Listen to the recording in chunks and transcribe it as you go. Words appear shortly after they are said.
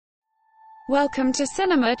Welcome to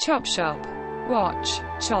Cinema Chop Shop. Watch,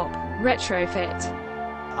 chop, retrofit.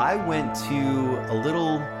 I went to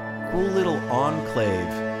a cool little enclave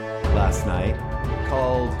last night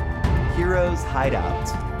called Heroes Hideout,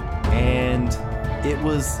 and it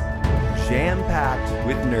was jam-packed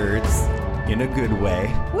with nerds in a good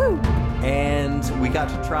way. Woo! And we got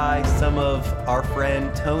to try some of our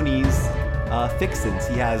friend Tony's fixins.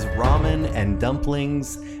 He has ramen and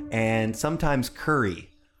dumplings and sometimes curry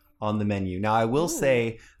on the menu. Now, I will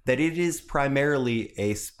say that it is primarily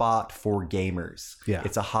a spot for gamers. Yeah.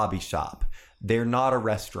 It's a hobby shop. They're not a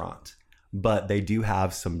restaurant, but they do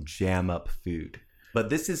have some jam-up food.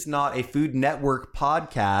 But this is not a Food Network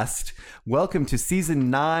podcast. Welcome to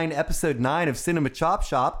Season 9, Episode 9 of Cinema Chop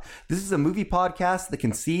Shop. This is a movie podcast that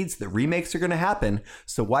concedes that remakes are going to happen,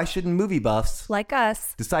 so why shouldn't movie buffs Like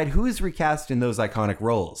us. decide who is recast in those iconic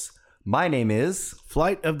roles? My name is...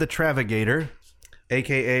 Flight of the Travagator,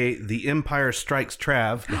 a.k.a. The Empire Strikes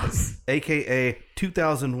Trav, a.k.a.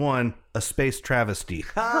 2001, A Space Travesty.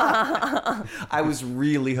 I was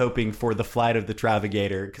really hoping for The Flight of the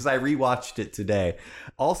Travagator because I rewatched it today.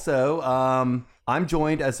 Also, I'm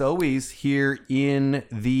joined, as always, here in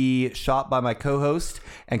the shop by my co-host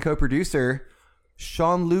and co-producer,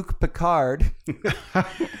 Jean-Luc Picard,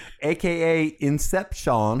 a.k.a.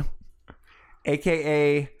 Inception,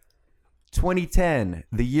 a.k.a. 2010,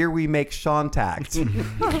 the year we make Shontact.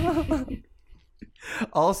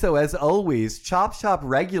 Also, as always, Chop Shop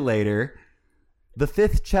Regulator, the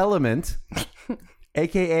Fifth Chelement,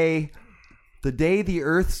 a.k.a. the day the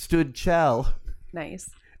earth stood Chell, Nice.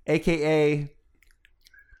 a.k.a.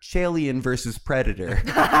 Chalien versus Predator.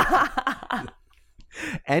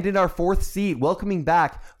 And in our fourth seat, welcoming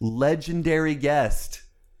back legendary guest,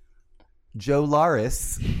 Joe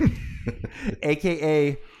Laris,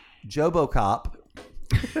 a.k.a. Jobocop,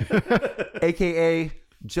 a.k.a.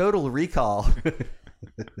 Jodal Recall.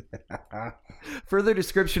 Further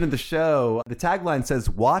description of the show, the tagline says,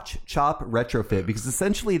 watch, chop, retrofit, because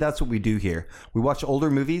essentially that's what we do here. We watch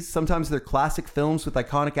older movies, sometimes they're classic films with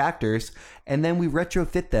iconic actors, and then we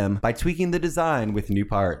retrofit them by tweaking the design with new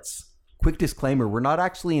parts. Quick disclaimer, we're not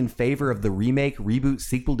actually in favor of the remake, reboot,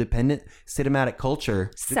 sequel-dependent cinematic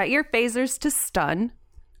culture. Set your phasers to stun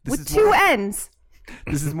This with is two more- ends.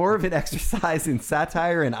 This is more of an exercise in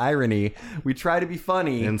satire and irony. We try to be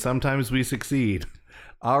funny. And sometimes we succeed.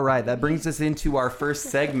 All right, that brings us into our first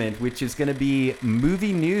segment, which is going to be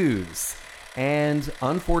movie news. And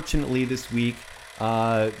unfortunately, this week,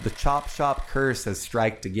 the Chop Shop curse has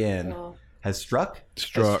struck again. Has struck?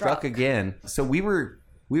 Struck. Has struck again. So we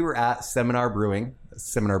were at Seminar Brewing,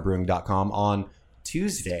 seminarbrewing.com, on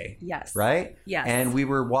Tuesday. Yes. Right? Yes. And we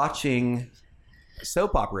were watching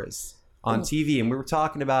soap operas on TV, and we were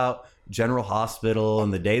talking about General Hospital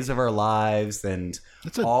and The Days of Our Lives and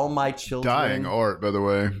That's a All My Children. dying art, by the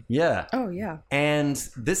way. Yeah. Oh, yeah. And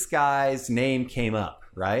this guy's name came up,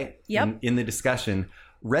 right? Yep. In the discussion.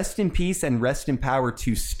 Rest in peace and rest in power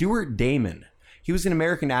to Stuart Damon. He was an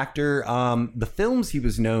American actor. The films he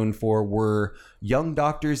was known for were Young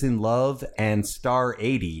Doctors in Love and Star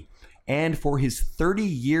 80. And for his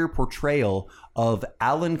 30-year portrayal of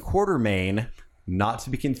Alan Quatermain, not to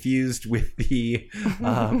be confused with the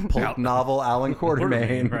pulp novel Alan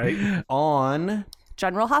Quatermain, right? on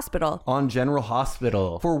General Hospital. General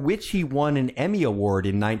Hospital, for which he won an Emmy Award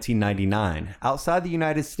in 1999. Outside the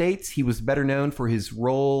United States, he was better known for his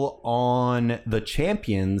role on The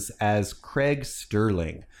Champions as Craig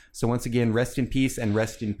Sterling. So once again, rest in peace and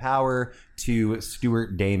rest in power to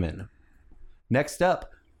Stuart Damon. Next up,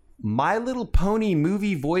 My Little Pony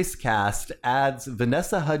movie voice cast adds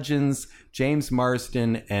Vanessa Hudgens, James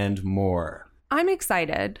Marsden, and more. I'm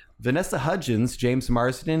excited. Vanessa Hudgens, James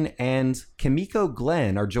Marsden, and Kimiko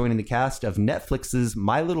Glenn are joining the cast of Netflix's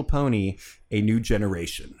My Little Pony, A New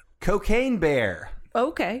Generation. Cocaine Bear.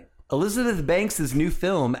 Okay. Elizabeth Banks' new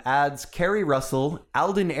film adds Kerry Russell,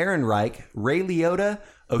 Alden Ehrenreich, Ray Liotta,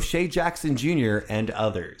 O'Shea Jackson Jr., and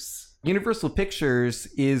others. Universal Pictures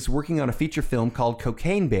is working on a feature film called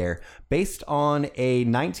Cocaine Bear, based on a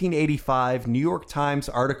 1985 New York Times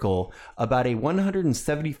article about a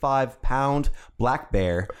 175-pound black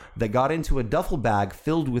bear that got into a duffel bag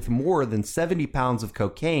filled with more than 70 pounds of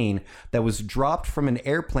cocaine that was dropped from an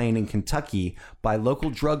airplane in Kentucky by local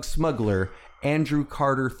drug smuggler Andrew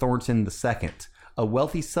Carter Thornton II, a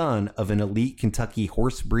wealthy son of an elite Kentucky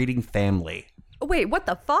horse breeding family. Wait, what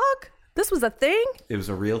the fuck? This was a thing? It was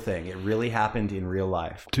a real thing. It really happened in real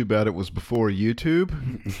life. Too bad it was before YouTube.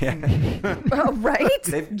 Oh, right?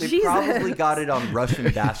 They Jesus. probably got it on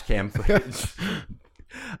Russian dash cam footage.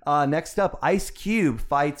 Next up, Ice Cube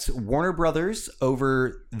fights Warner Brothers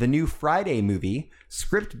over the new Friday movie,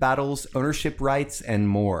 script battles, ownership rights, and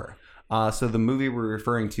more. So the movie we're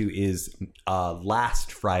referring to is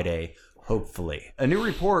Last Friday, hopefully. A new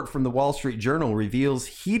report from the Wall Street Journal reveals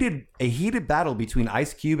a heated battle between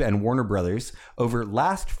Ice Cube and Warner Brothers over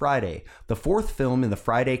Last Friday, the fourth film in the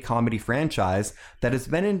Friday comedy franchise that has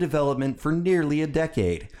been in development for nearly a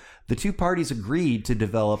decade. The two parties agreed to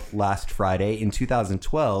develop Last Friday in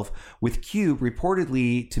 2012, with Cube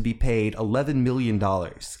reportedly to be paid $11 million.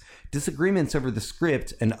 Disagreements over the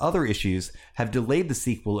script and other issues have delayed the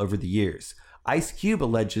sequel over the years. Ice Cube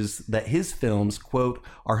alleges that his films, quote,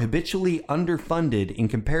 are habitually underfunded in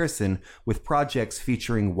comparison with projects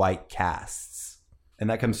featuring white casts. And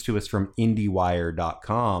that comes to us from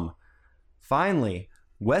IndieWire.com. Finally,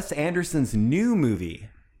 Wes Anderson's new movie,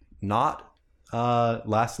 not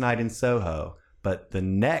Last Night in Soho, but the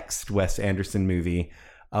next Wes Anderson movie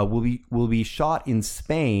will be shot in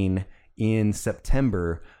Spain in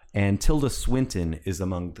September, and Tilda Swinton is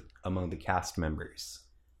among the cast members.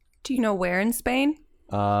 Do you know where in Spain?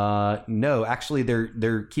 No, actually,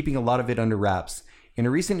 they're keeping a lot of it under wraps. In a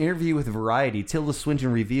recent interview with Variety, Tilda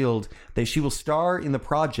Swinton revealed that she will star in the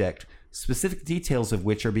project, specific details of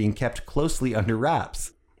which are being kept closely under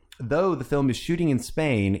wraps. Though the film is shooting in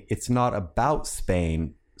Spain, it's not about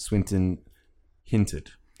Spain, Swinton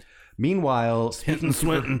hinted. Meanwhile, Hinton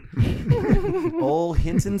Swinton. old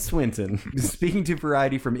Hinton Swinton, speaking to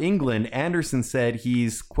Variety from England, Anderson said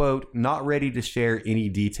he's, quote, not ready to share any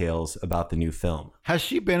details about the new film. Has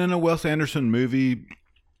she been in a Wes Anderson movie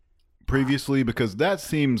previously? Because that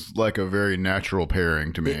seems like a very natural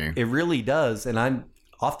pairing to me. It really does, and I'm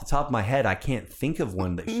off the top of my head, I can't think of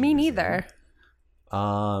one that she Me was neither.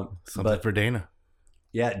 Something for Dana.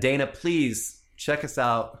 Yeah, Dana, please check us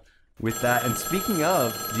out with that. And speaking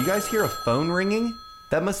of, do you guys hear a phone ringing?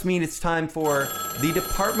 That must mean it's time for the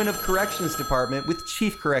Department of Corrections Department with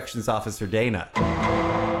Chief Corrections Officer Dana.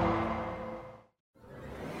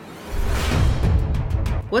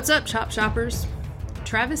 What's up, Chop Shoppers?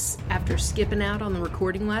 Travis, after skipping out on the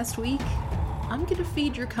recording last week, I'm gonna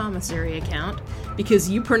feed your commissary account because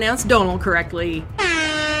you pronounced Donald correctly.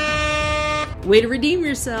 Way to redeem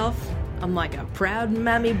yourself. I'm like a proud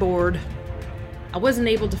mammy board. I wasn't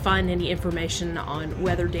able to find any information on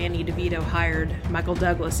whether Danny DeVito hired Michael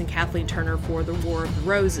Douglas and Kathleen Turner for The War of the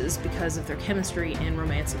Roses because of their chemistry in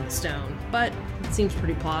Romancing the Stone, but it seems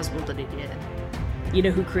pretty plausible that he did. You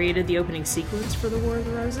know who created the opening sequence for The War of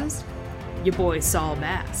the Roses? Your boy Saul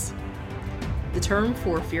Bass. The term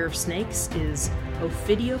for fear of snakes is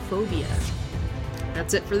ophidiophobia.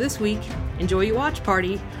 That's it for this week. Enjoy your watch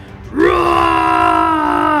party.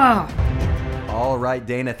 All right,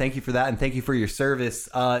 Dana, thank you for that, and thank you for your service.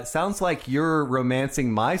 It sounds like you're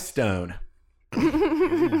romancing my stone.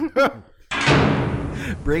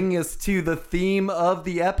 Bringing us to the theme of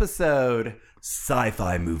the episode,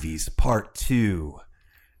 Sci-Fi Movies Part 2.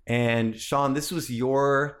 And Sean, this was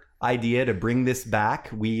your idea to bring this back.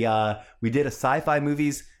 We did a Sci-Fi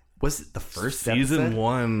Movies, was it the first Season episode?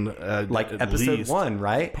 1, Like at episode least. 1,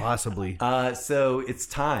 right? Possibly. So it's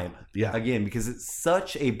time. Yeah. Again, because it's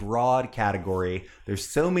such a broad category. There's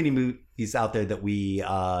so many movies out there that we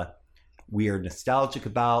are nostalgic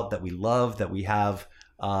about, that we love, that we have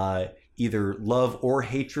either love or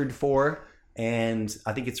hatred for. And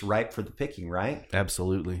I think it's ripe for the picking, right?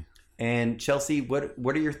 Absolutely. And Chelsea, what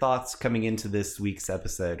are your thoughts coming into this week's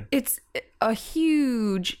episode? It's a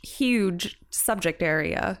huge, huge subject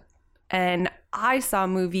area. And I saw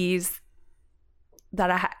movies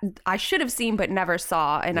that I should have seen but never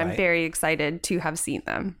saw. And I'm Right. very excited to have seen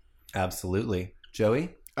them. Absolutely. Joey?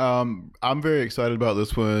 I'm very excited about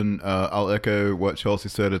this one. I'll echo what Chelsea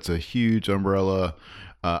said. It's a huge umbrella.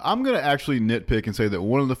 I'm going to actually nitpick and say that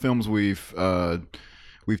one of the films we've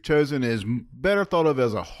chosen is better thought of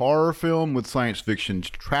as a horror film with science fiction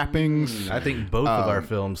trappings. I think both of our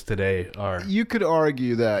films today are. You could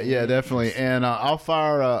argue that, yeah, definitely. And I'll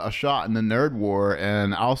fire a shot in the nerd war,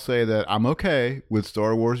 and I'll say that I'm okay with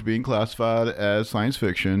Star Wars being classified as science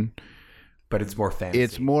fiction. But it's more fantasy.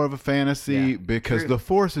 It's more of a fantasy Yeah, because true. the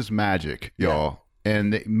Force is magic, y'all.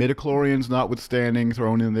 And the midichlorians notwithstanding,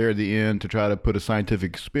 thrown in there at the end to try to put a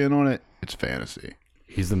scientific spin on it, it's fantasy.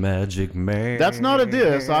 He's a magic man. That's not a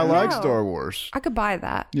diss. I like No. Star Wars. I could buy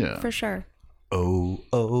that. Yeah. For sure. Oh,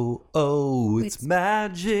 oh, oh, it's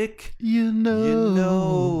magic. You know. You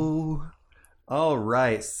know. All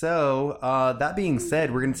right. So, that being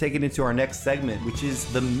said, we're going to take it into our next segment, which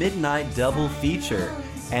is the Midnight Double Feature.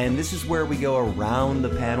 And this is where we go around the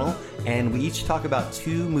panel and we each talk about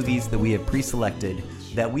two movies that we have pre-selected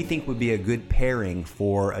that we think would be a good pairing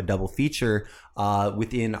for a double feature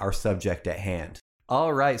within our subject at hand.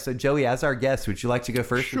 All right, so Joey, as our guest, would you like to go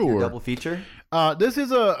first with your double feature? This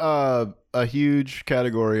is a huge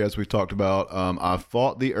category, as we've talked about. I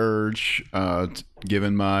fought the urge,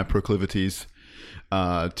 given my proclivities,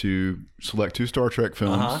 to select 2 Star Trek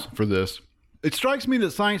films for this. It strikes me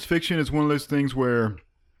that science fiction is one of those things where,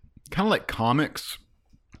 kind of like comics,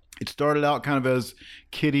 it started out kind of as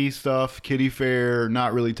kiddie stuff, kiddie fare,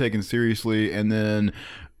 not really taken seriously, and then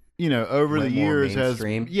over the years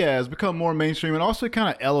has become more mainstream and also kind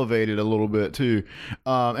of elevated a little bit too.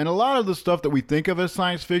 And a lot of the stuff that we think of as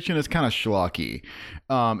science fiction is kind of schlocky.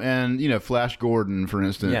 And Flash Gordon, for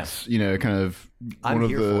instance, kind of I'm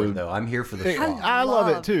here for it, though. I'm here for the schlock. I love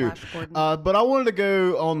it too. But I wanted to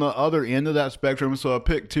go on the other end of that spectrum, so I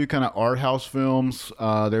picked 2 kind of art house films.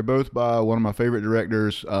 They're both by one of my favorite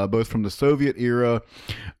directors, both from the Soviet era,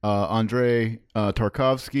 Andrei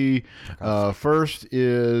Tarkovsky. First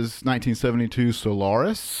is 1972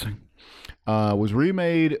 Solaris. Was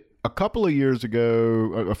remade a few years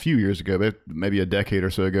ago, maybe a decade or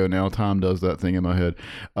so ago now. Time does that thing in my head.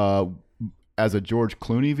 As a George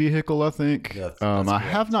Clooney vehicle, I think. I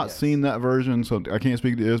have not seen that version, so I can't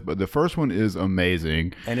speak to this, but the first one is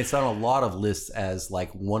amazing. And it's on a lot of lists as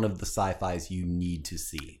like one of the sci-fis you need to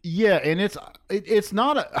see. Yeah, and it's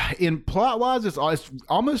not, in plot-wise, it's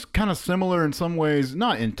almost kind of similar in some ways,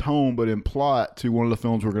 not in tone, but in plot to one of the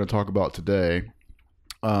films we're going to talk about today.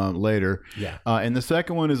 Later. Yeah. And the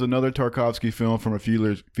second one is another Tarkovsky film from a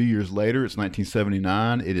few years later. It's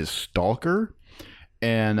 1979. It is Stalker.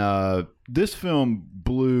 And this film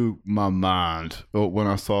blew my mind when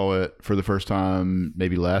I saw it for the first time,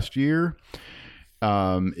 maybe last year.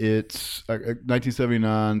 It's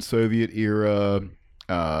 1979 Soviet era.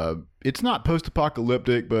 It's not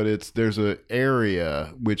post-apocalyptic, but there's an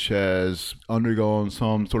area which has undergone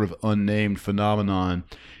some sort of unnamed phenomenon.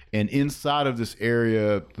 And inside of this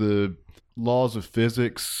area, the laws of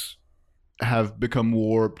physics have become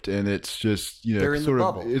warped, and it's just they're in sort the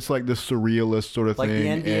of bubble. It's like the surrealist sort of like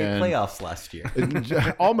thing, the NBA playoffs last year.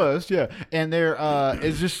 Almost, yeah. And there,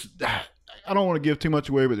 it's just, I don't want to give too much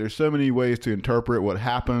away, but there's so many ways to interpret what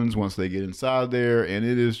happens once they get inside there, and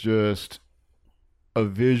it is just a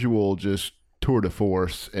visual tour de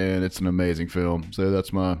force, and it's an amazing film. So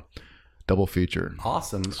that's my double feature.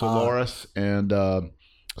 Awesome. Solaris and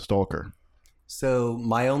Stalker. So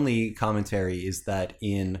my only commentary is that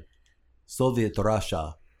in Soviet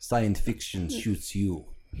Russia, science fiction shoots you.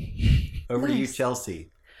 Over to you,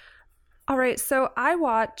 Chelsea. All right, so I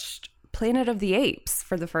watched Planet of the Apes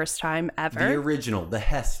for the first time ever. The original, the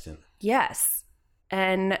Heston. Yes.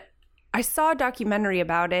 And I saw a documentary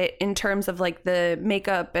about it in terms of like the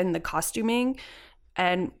makeup and the costuming,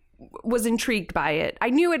 and was intrigued by it.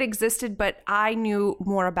 I knew it existed, but I knew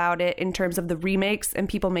more about it in terms of the remakes and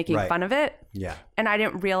people making fun of it. Yeah. And I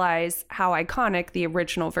didn't realize how iconic the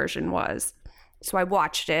original version was. So I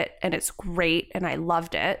watched it, and it's great, and I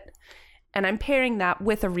loved it. And I'm pairing that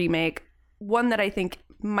with a remake, one that I think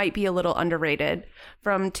might be a little underrated,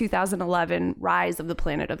 from 2011, Rise of the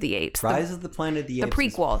Planet of the Apes. Rise of the Planet of the Apes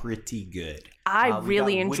prequel. is pretty good. I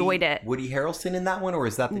really enjoyed it. Woody Harrelson in that one, or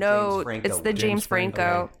is that the No, James Franco? it's the James Franco.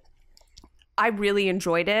 Okay. I really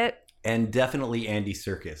enjoyed it. And definitely Andy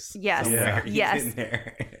Serkis. Yes. Somewhere. He's Yes. in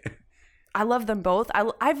there. I love them both.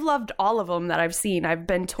 I've loved all of them that I've seen. I've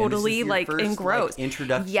been totally And this is your first, engrossed.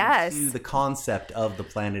 Introduction Yes. to the concept of the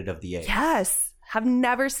Planet of the Apes. Yes. Have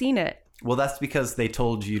never seen it. Well, that's because they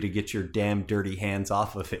told you to get your damn dirty hands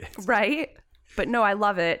off of it. Right? But no, I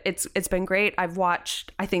love it. It's been great. I've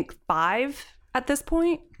watched, I think, 5 at this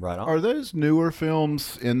point. Right on. Are those newer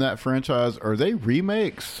films in that franchise? Are they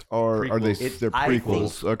remakes, or are they? They're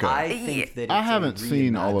prequels. I think that I it's haven't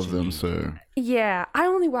seen all of them, reimagining. so Yeah, I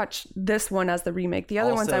only watched this one as the remake. The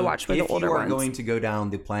other ones I Also, watched were the older If you are ones. going to go down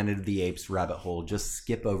the Planet of the Apes rabbit hole, just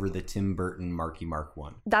skip over the Tim Burton Marky Mark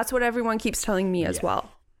one. That's what everyone keeps telling me as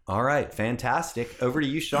well. All right, fantastic. Over to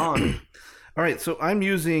you, Sean. All right, so I'm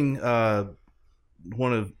using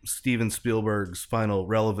one of Steven Spielberg's final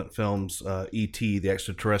relevant films, E.T., the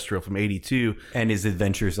Extraterrestrial from '82, And his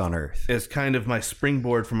adventures on Earth. as kind of my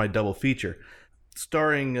springboard for my double feature.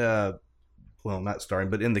 Starring, well, not starring,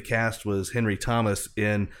 but in the cast was Henry Thomas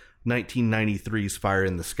in 1993's Fire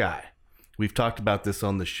in the Sky. We've talked about this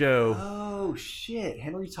on the show. Oh, shit.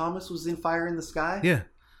 Henry Thomas was in Fire in the Sky? Yeah.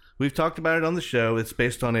 We've talked about it on the show. It's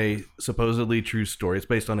based on a supposedly true story. It's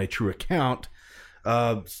based on a true account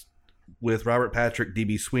with Robert Patrick,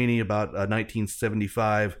 D.B. Sweeney, about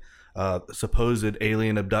 1975 supposed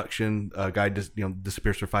alien abduction. A guy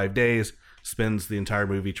disappears for 5 days, spends the entire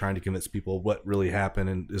movie trying to convince people what really happened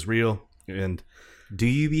and is real. And Do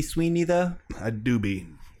you be Sweeney, though? I do be.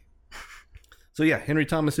 So yeah, Henry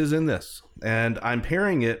Thomas is in this. And I'm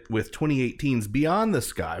pairing it with 2018's Beyond the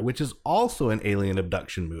Sky, which is also an alien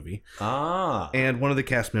abduction movie. Ah. And one of the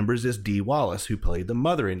cast members is Dee Wallace, who played the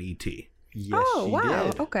mother in E.T. Yes, Oh, she wow.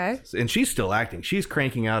 did. Okay. And she's still acting. She's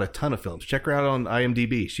cranking out a ton of films. Check her out on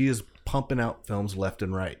IMDb. She is pumping out films left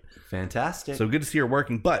and right. Fantastic. So good to see her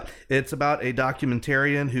working. But it's about a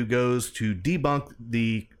documentarian who goes to debunk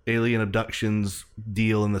the alien abductions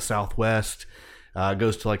deal in the Southwest.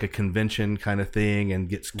 Goes to like a convention kind of thing and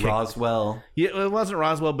gets kicked. Roswell. Yeah, it wasn't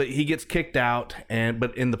Roswell, but he gets kicked out.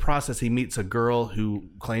 But in the process, he meets a girl who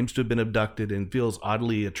claims to have been abducted and feels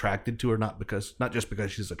oddly attracted to her. Not just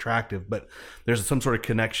because she's attractive, but there's some sort of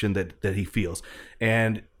connection that he feels,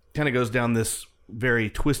 and kind of goes down this very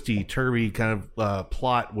twisty, turvy kind of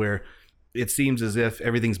plot where it seems as if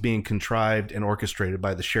everything's being contrived and orchestrated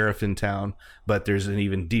by the sheriff in town, but there's an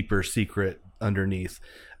even deeper secret underneath.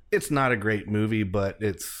 It's not a great movie, but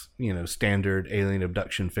it's, standard alien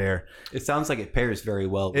abduction fare. It sounds like it pairs very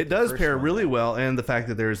well. It does pair really well, and the fact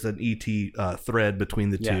that there's an ET thread between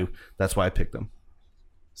the two, that's why I picked them.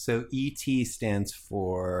 So ET stands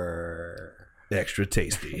for... Extra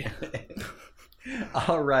tasty.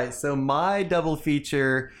 All right. So my double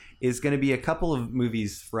feature is going to be a couple of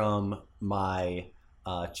movies from my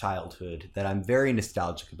childhood that I'm very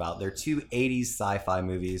nostalgic about. They're two 80s sci-fi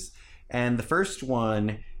movies. And the first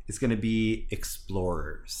one is going to be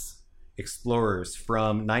Explorers. Explorers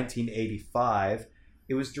from 1985.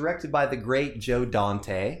 It was directed by the great Joe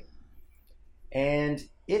Dante. And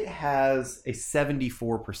it has a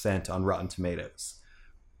 74% on Rotten Tomatoes.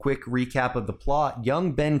 Quick recap of the plot.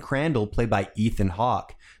 Young Ben Crandall, played by Ethan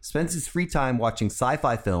Hawke, spends his free time watching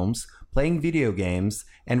sci-fi films, playing video games,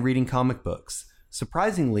 and reading comic books.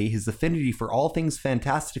 Surprisingly, his affinity for all things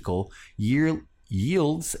fantastical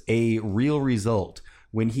yields a real result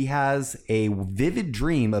when he has a vivid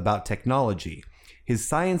dream about technology. His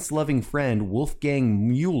science-loving friend Wolfgang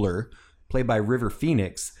Mueller, played by River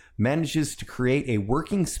Phoenix, manages to create a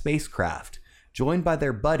working spacecraft. Joined by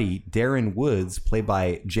their buddy Darren Woods, played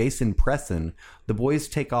by Jason Presson, the boys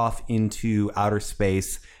take off into outer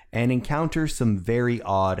space and encounter some very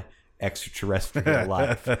odd extraterrestrial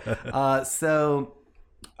life. So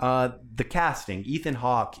the casting, Ethan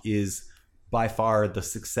Hawke is by far the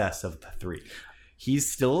success of the three. He's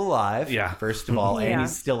still alive, first of all, and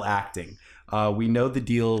he's still acting. We know the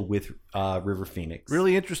deal with River Phoenix.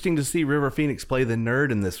 Really interesting to see River Phoenix play the nerd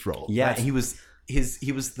in this role. Yeah, he was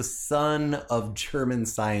the son of German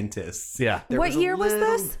scientists. Yeah. What year was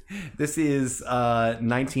this? This is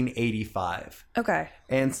 1985. Okay.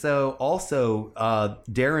 And so also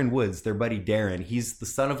Darren Woods, their buddy Darren, he's the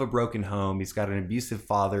son of a broken home. He's got an abusive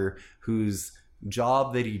father whose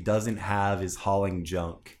job that he doesn't have is hauling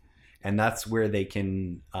junk. And that's where they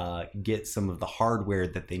can get some of the hardware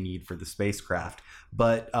that they need for the spacecraft.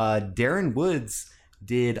 But Darren Woods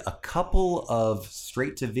did a couple of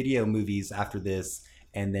straight-to-video movies after this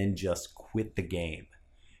and then just quit the game.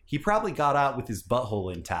 He probably got out with his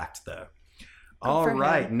butthole intact, though. All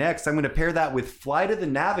right, next I'm going to pair that with Flight of the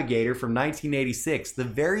Navigator from 1986, the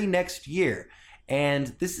very next year. And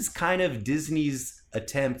this is kind of Disney's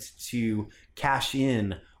attempt to cash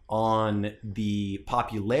in on the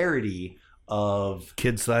popularity of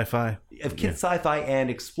kids sci-fi and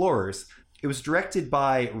Explorers. It was directed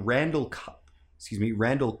by Randall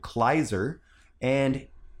Kleiser, and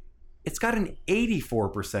it's got an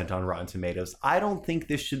 84% on Rotten Tomatoes. I don't think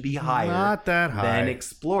this should be higher Not that high. than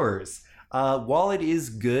Explorers. While it is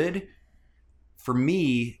good, for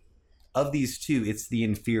me, of these two, it's the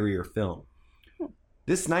inferior film.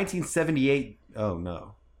 This 1978... Oh,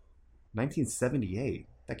 no. 1978?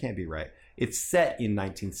 That can't be right. It's set in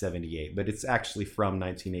 1978, but it's actually from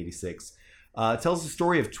 1986. It tells the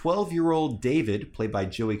story of 12-year-old David, played by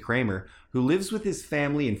Joey Kramer, who lives with his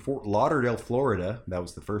family in Fort Lauderdale, Florida. That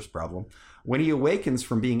was the first problem. When he awakens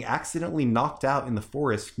from being accidentally knocked out in the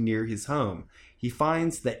forest near his home, he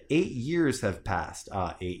finds that 8 years have passed.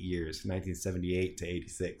 8 years, 1978 to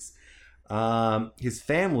 86. His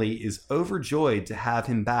family is overjoyed to have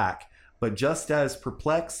him back, but just as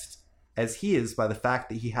perplexed as he is by the fact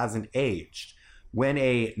that he hasn't aged. When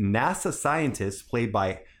a NASA scientist, played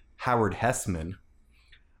by Howard Hessman,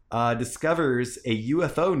 discovers a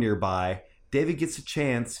UFO nearby, David gets a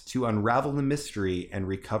chance to unravel the mystery and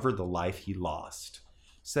recover the life he lost.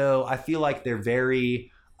 So I feel like they're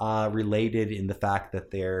very related in the fact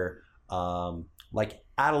that they're like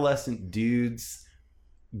adolescent dudes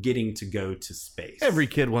getting to go to space. Every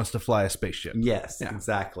kid wants to fly a spaceship. Yes,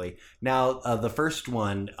 exactly. Now, the first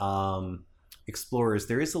one, Explorers,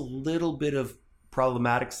 there is a little bit of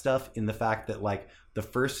problematic stuff in the fact that like the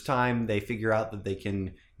first time they figure out that they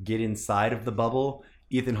can get inside of the bubble,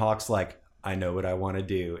 Ethan Hawke's like, I know what I want to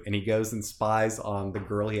do. And he goes and spies on the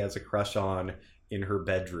girl he has a crush on in her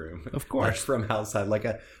bedroom. Of course. From outside, like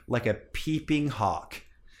a peeping hawk.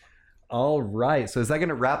 All right. So is that going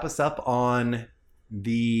to wrap us up on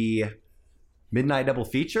the Midnight Double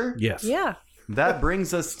Feature? Yes. Yeah. That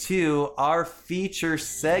brings us to our feature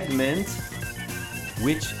segment,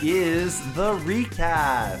 which is the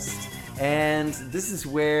recast. And this is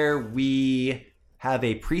where we have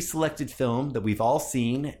a pre-selected film that we've all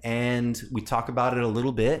seen, and we talk about it a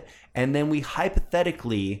little bit, and then we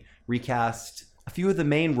hypothetically recast a few of the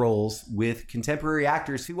main roles with contemporary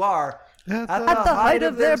actors who are at the height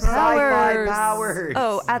of their sci-fi powers.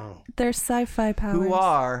 Oh, at their sci-fi powers. Who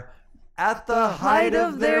are at the height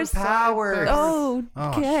of their powers. Oh,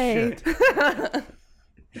 okay.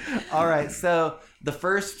 All right, so the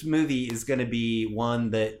first movie is going to be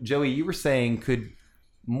one that, Joey, you were saying could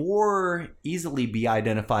more easily be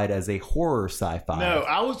identified as a horror sci-fi. No,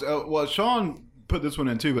 I was well, Sean put this one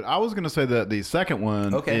in too, but I was going to say that the second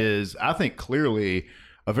one is, I think, clearly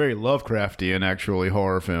a very Lovecraftian, actually,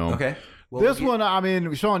 horror film. Okay. Well, This one, I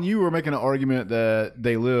mean, Sean, you were making an argument that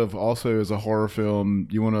They Live also is a horror film.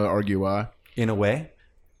 You want to argue why? in a way.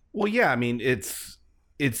 Well, yeah, I mean, it's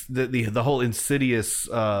the whole insidious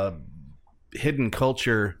hidden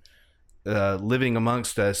culture living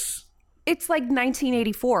amongst us. It's like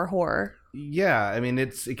 1984 horror. Yeah, I mean,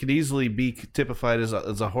 it could easily be typified as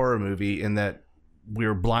a horror movie in that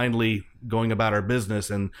we're blindly going about our business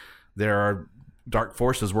and there are dark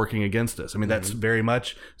forces working against us. I mean, that's very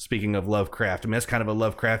much, speaking of Lovecraft, I mean, that's kind of a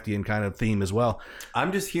Lovecraftian kind of theme as well.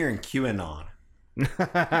 I'm just hearing QAnon.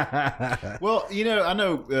 Well, you know, I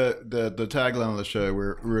know the tagline of the show,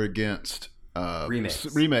 we're against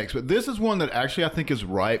remakes, but this is one that actually I think is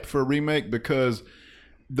ripe for a remake because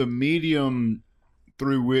the medium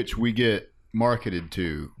through which we get marketed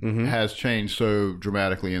to has changed so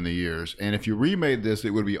dramatically in the years. And if you remade this, it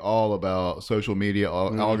would be all about social media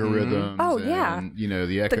algorithms. Oh, and, yeah. you know,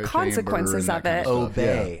 the echo The consequences chamber and that of kind it. stuff.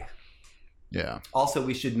 Obey. Yeah. Also,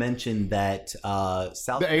 we should mention that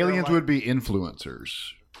The aliens would be influencers.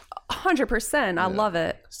 100%. I love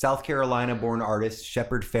it. South Carolina-born artist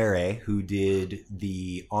Shepard Fairey, who did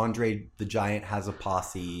the Andre the Giant Has a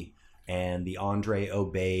Posse and the Andre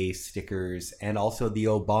Obey stickers, and also the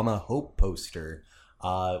Obama Hope poster,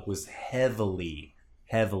 was heavily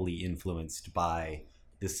influenced by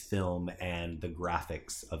this film and the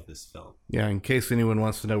graphics of this film. Yeah, in case anyone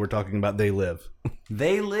wants to know, we're talking about They Live.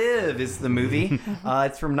 They Live is the movie.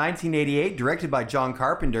 It's from 1988, directed by John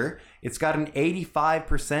Carpenter. It's got an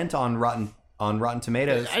 85% on Rotten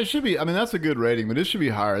Tomatoes. It should be. I mean, that's a good rating, but it should be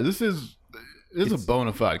higher. This is a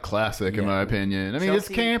bona fide classic, in my opinion. I mean, it's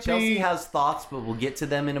campy. Chelsea has thoughts, but we'll get to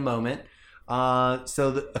them in a moment.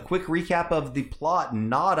 So a quick recap of the plot.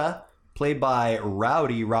 Nada, played by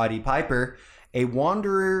Roddy Piper, a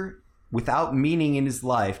wanderer without meaning in his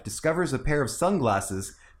life, discovers a pair of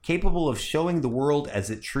sunglasses capable of showing the world as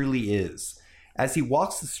it truly is. As he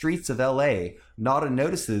walks the streets of LA, Nada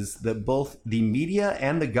notices that both the media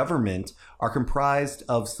and the government are comprised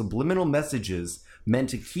of subliminal messages meant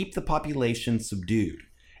to keep the population subdued,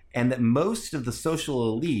 and that most of the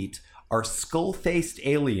social elite are skull-faced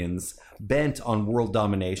aliens bent on world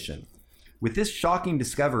domination. With this shocking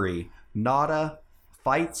discovery, Nada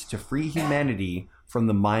fights to free humanity from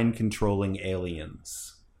the mind-controlling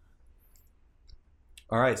aliens.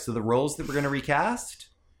 All right, so the roles that we're going to recast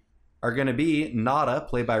are going to be Nada,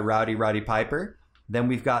 played by Roddy Piper. Then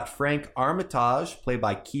we've got Frank Armitage, played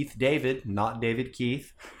by Keith David, not David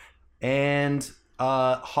Keith. And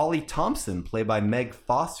Holly Thompson, played by Meg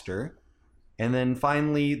Foster. And then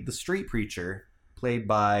finally, the street preacher, played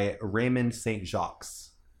by Raymond St. Jacques.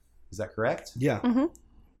 Is that correct? Yeah.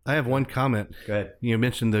 I have one comment. Go ahead. You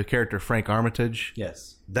mentioned the character Frank Armitage.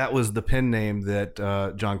 Yes. That was the pen name that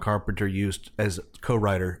John Carpenter used as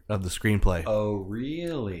co-writer of the screenplay. Oh,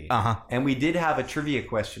 really? Uh-huh. And we did have a trivia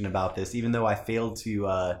question about this, even though I failed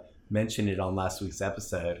to mention it on last week's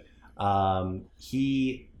episode.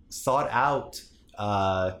 He sought out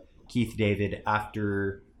Keith David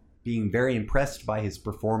after being very impressed by his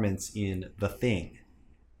performance in The Thing,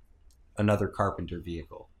 another Carpenter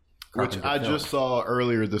vehicle. Which I just saw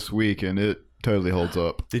earlier this week, and it totally holds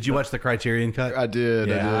up. Did you watch the Criterion cut? I did.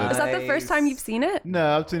 Yeah. Is that the first time you've seen it?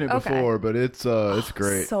 No, I've seen it Okay. before, but it's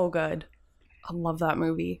great. So good. I love that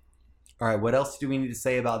movie. All right, what else do we need to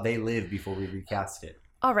say about They Live before we recast it?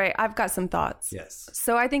 All right, I've got some thoughts. Yes.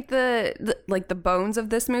 So I think the bones of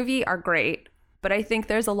this movie are great, but I think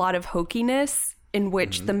there's a lot of hokiness in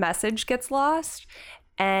which the message gets lost.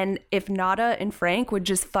 And if Nada and Frank would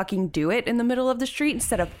just fucking do it in the middle of the street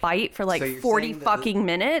instead of fight for like So you're 40 saying that fucking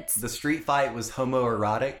minutes. The street fight was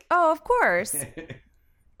homoerotic. Oh, of course.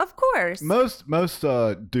 Of course. Most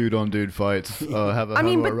dude on dude fights have a I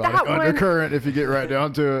mean, but homoerotic that one- undercurrent if you get right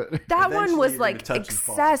down to it. That one Eventually was you're like gonna touch his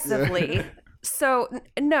balls. excessively. So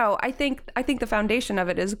no, I think the foundation of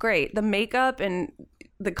it is great. The makeup and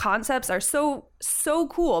the concepts are so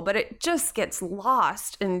cool, but it just gets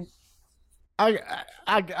lost and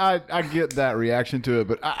I get that reaction to it,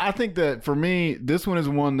 but I think that for me, this one is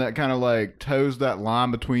one that kind of like toes that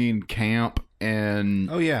line between camp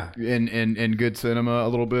and Oh yeah. and good cinema a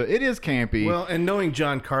little bit. It is campy. Well, and knowing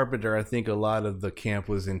John Carpenter, I think a lot of the camp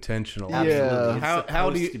was intentional. Absolutely. Yeah. It's How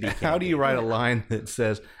do supposed to be you how do campy. you write a line that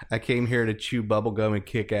says, "I came here to chew bubblegum and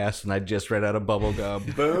kick ass, and I just ran out of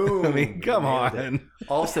bubblegum"? Boom. I mean, come Nailed it. on.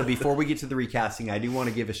 Also, before we get to the recasting, I do want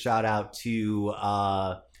to give a shout out to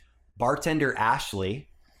bartender Ashley.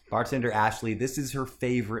 Bartender Ashley, this is her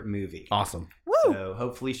favorite movie. Awesome. So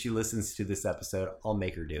hopefully she listens to this episode. I'll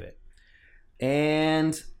make her do it.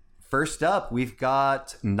 And first up, we've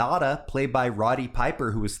got Nada, played by Roddy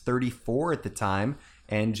Piper, who was 34 at the time.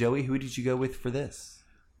 And Joey, who did you go with for this?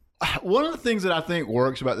 One of the things that I think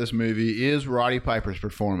works about this movie is Roddy Piper's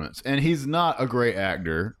performance. And he's not a great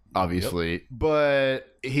actor, obviously, but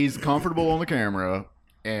he's comfortable on the camera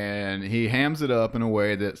and he hams it up in a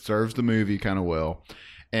way that serves the movie kind of well.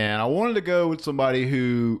 And I wanted to go with somebody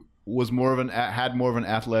who was had more of an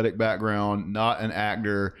athletic background, not an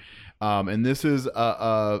actor. And this is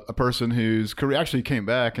a person whose career actually came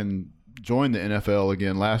back and joined the NFL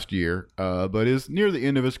again last year, but is near the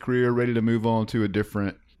end of his career, ready to move on to a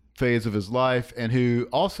different phase of his life, and who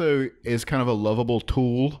also is kind of a lovable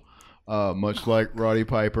tool, much like Roddy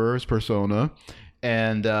Piper's persona.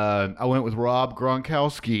 And I went with Rob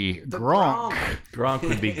Gronkowski. Gronk. Gronk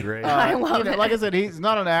would be great. I love it. Like I said, he's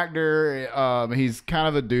not an actor. He's kind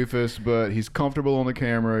of a doofus, but he's comfortable on the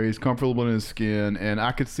camera. He's comfortable in his skin, and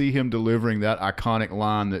I could see him delivering that iconic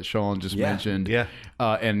line that Sean just mentioned. Yeah.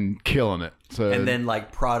 And killing it. So And then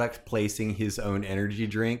like product placing his own energy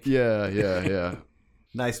drink. yeah.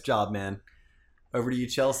 Nice job, man. Over to you,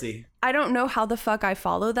 Chelsea. I don't know how the fuck I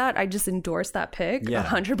follow that. I just endorse that pick Yeah.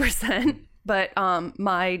 100%. But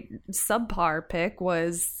my subpar pick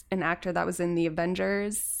was an actor that was in the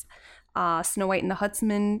Avengers, Snow White and the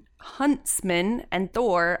Huntsman, and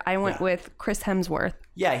Thor. I went with Chris Hemsworth.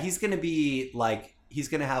 Yeah, he's going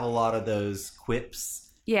to have a lot of those quips.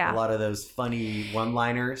 Yeah. A lot of those funny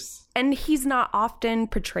one-liners. And he's not often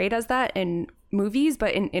portrayed as that in movies,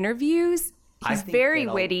 but in interviews, I he's think very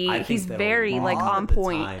that witty. I think He's that a very like lot on of the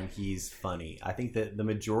point. time he's funny. I think that the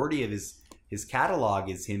majority of his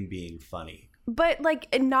catalog is him being funny. But like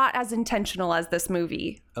not as intentional as this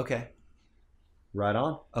movie. Okay. Right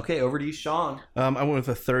on. Okay, over to you, Sean. I went with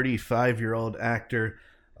a 35-year-old actor.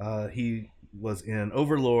 He was in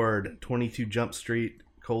Overlord, 22 Jump Street,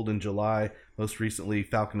 Cold in July, most recently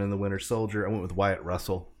Falcon and the Winter Soldier. I went with Wyatt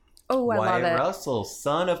Russell. Oh, I Wyatt love it. Russell,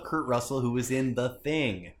 son of Kurt Russell, who was in The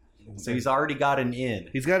Thing. So he's already got an in.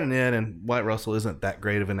 He's got an in, and Wyatt Russell isn't that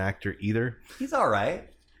great of an actor either. He's all right.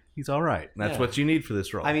 He's all right. That's Yeah. what you need for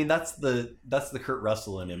this role. I mean, that's the Kurt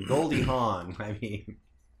Russell in him. Goldie Hawn. I mean,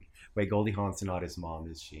 wait, Goldie Hawn's not his mom,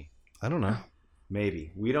 is she? I don't know.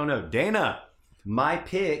 Maybe. We don't know. Dana, my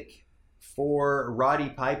pick for Roddy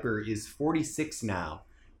Piper is 46 now.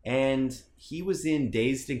 And he was in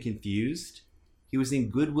Dazed and Confused. He was in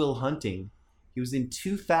Good Will Hunting. He was in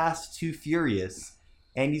Too Fast, Too Furious.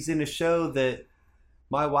 And he's in a show that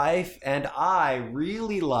my wife and I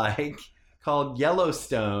really like called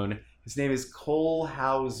Yellowstone. His name is Cole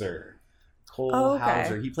Hauser. Cole Oh, okay.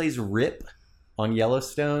 Hauser. He plays Rip on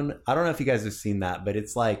Yellowstone. I don't know if you guys have seen that, but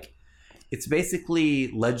it's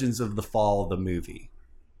basically Legends of the Fall, the movie.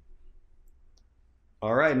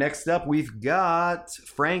 All right, next up we've got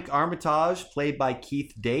Frank Armitage, played by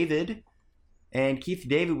Keith David. And Keith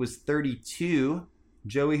David was 32.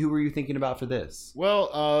 Joey, who were you thinking about for this?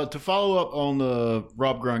 Well, to follow up on the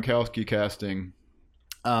Rob Gronkowski casting,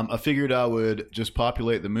 I figured I would just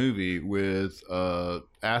populate the movie with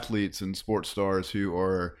athletes and sports stars who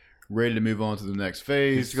are ready to move on to the next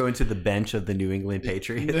phase. Just go into the bench of the New England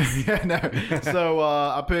Patriots. Yeah, no. So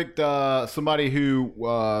I picked somebody who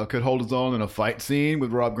could hold his own in a fight scene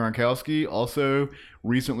with Rob Gronkowski, also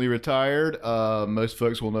recently retired. Most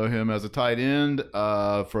folks will know him as a tight end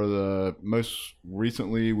for the most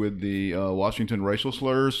recently with the Washington racial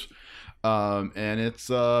slurs. And it's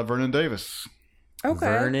Vernon Davis. Okay.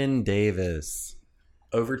 Vernon Davis.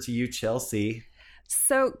 Over to you, Chelsea.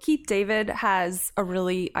 So Keith David has a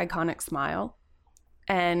really iconic smile.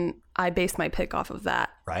 and I based my pick off of that.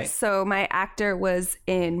 Right. So my actor was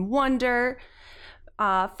in Wonder,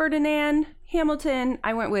 Ferdinand, Hamilton.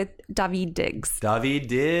 I went with Daveed Diggs. Daveed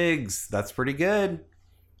Diggs. That's pretty good.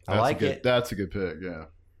 I like it. That's a good pick. Yeah.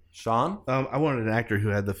 Sean? I wanted an actor who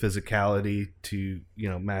had the physicality to,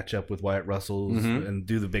 match up with Wyatt Russell's and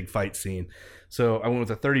do the big fight scene. So I went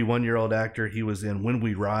with a 31-year-old actor. He was in When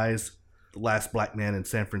We Rise, The Last Black Man in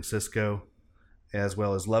San Francisco, as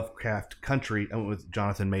well as Lovecraft Country. I went with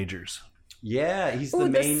Jonathan Majors. Yeah, he's Ooh, the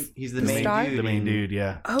this- main. He's the the main star? dude. The main dude,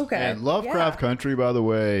 yeah. Okay. And Lovecraft Country, by the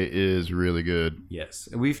way, is really good. Yes,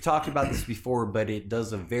 we've talked about this before, but it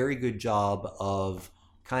does a very good job of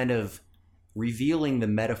kind of revealing the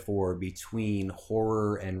metaphor between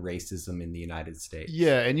horror and racism in the United States.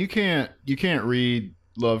 Yeah, and you can't read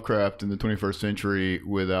Lovecraft in the 21st century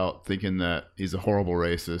without thinking that he's a horrible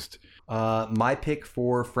racist. My pick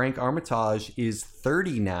for Frank Armitage is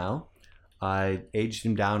 30 now. I aged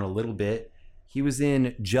him down a little bit. He was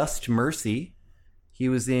in Just Mercy. He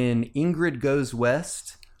was in Ingrid Goes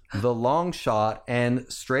West, The Long Shot, and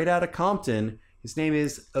Straight Outta Compton. His name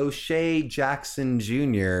is O'Shea Jackson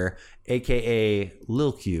Jr., a.k.a.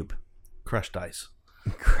 Lil Cube. Crushed Ice.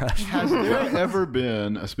 Crush. Has there ever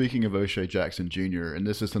been, speaking of O'Shea Jackson Jr., and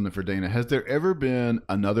this is something for Dana, has there ever been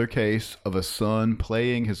another case of a son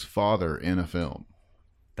playing his father in a film?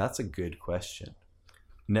 That's a good question.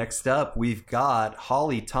 Next up, we've got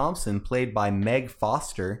Holly Thompson, played by Meg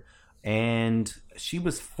Foster, and she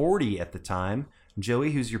was 40 at the time.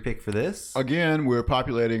 Joey, who's your pick for this? Again, we're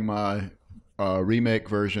populating my remake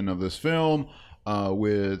version of this film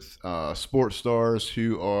with sports stars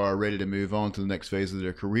who are ready to move on to the next phase of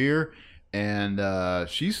their career. And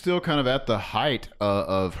she's still kind of at the height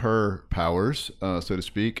of her powers, so to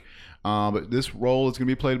speak. But this role is going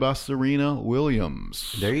to be played by Serena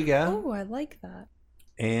Williams. There you go. Oh, I like that.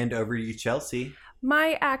 And over to you, Chelsea.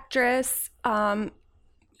 My actress,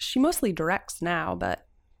 she mostly directs now, but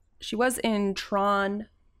she was in Tron.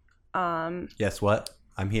 Yes, what?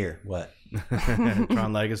 I'm here. What?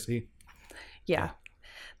 Tron Legacy. Yeah.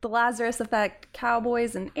 The Lazarus Effect,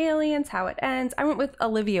 Cowboys and Aliens, How It Ends. I went with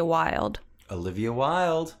Olivia Wilde. Olivia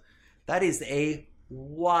Wilde. That is a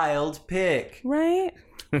wild pick. Right?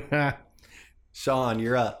 Sean,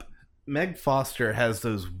 you're up. Meg Foster has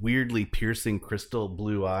those weirdly piercing crystal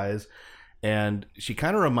blue eyes, and she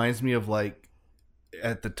kind of reminds me of, like,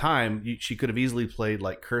 at the time, she could have easily played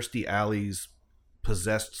like Kirstie Alley's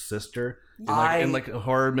possessed sister in like a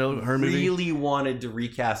horror movie. Really wanted to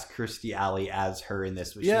recast Kirstie Alley as her in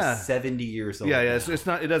this, but Yeah. she's 70 years old. Yeah, now. it's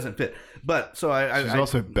not. It doesn't fit. But so She's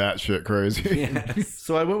also batshit crazy. Yes.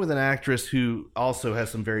 So I went with an actress who also has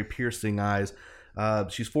some very piercing eyes.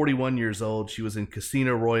 She's 41 years old. She was in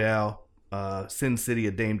Casino Royale, Sin City,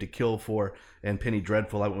 A Dame to Kill For, and Penny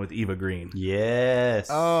Dreadful. I went with Eva Green. Yes.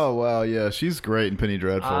 Oh, wow. Yeah, she's great in Penny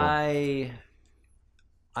Dreadful.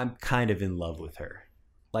 I'm kind of in love with her.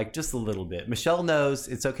 Like, just a little bit. Michelle knows.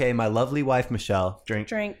 It's okay. My lovely wife, Michelle,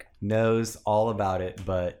 Drink. knows all about it.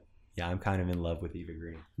 But, yeah, I'm kind of in love with Eva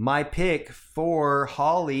Green. My pick for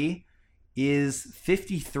Holly is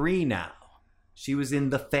 53 now. She was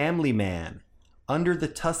in The Family Man, Under the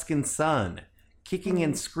Tuscan Sun, Kicking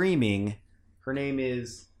and Screaming. Her name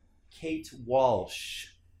is Kate Walsh.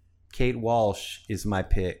 Kate Walsh is my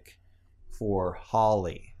pick for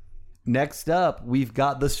Holly. Next up, we've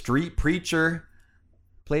got The Street Preacher,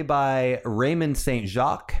 played by Raymond St.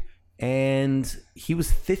 Jacques, and he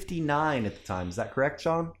was 59 at the time. Is that correct,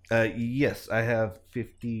 Sean? Yes, I have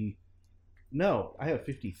 50. No, I have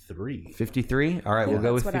 53. 53? All right, we'll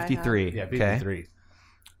go with That's what I 53. Yeah, Okay. 53.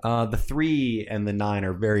 The 3 and the 9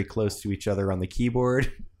 are very close to each other on the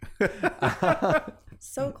keyboard.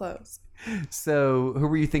 So close. So, who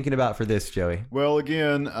were you thinking about for this, Joey? Well,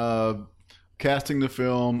 again, casting the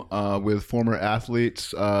film with former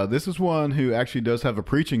athletes. This is one who actually does have a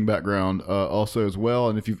preaching background also as well.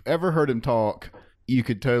 And if you've ever heard him talk, you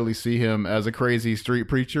could totally see him as a crazy street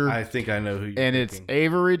preacher. I think I know who you're and it's thinking.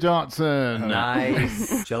 Avery Johnson.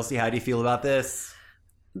 Nice. Chelsea, how do you feel about this?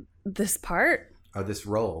 This part? Or this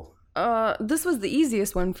role? This was the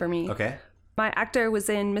easiest one for me. Okay. My actor was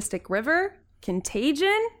in Mystic River,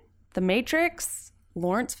 Contagion, The Matrix,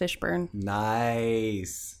 Lawrence Fishburne.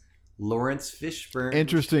 Nice. Lawrence Fishburne.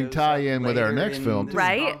 Interesting shows tie-in up with our later next in film. this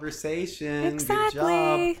Right? Conversation. Good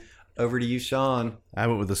Exactly. job. Over to you, Sean. I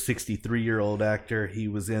went with a 63-year-old actor. He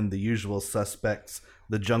was in The Usual Suspects,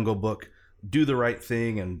 The Jungle Book, Do the Right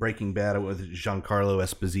Thing, and Breaking Bad. I went with Giancarlo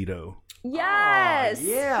Esposito. Yes.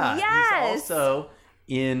 Yeah. Yes. He's also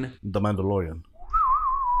in. The Mandalorian.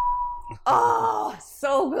 Oh,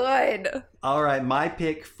 so good. All right. My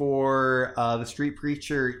pick for The Street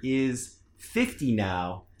Preacher is 50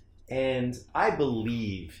 now, and I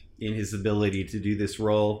believe in his ability to do this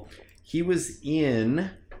role. He was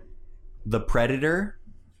in The Predator,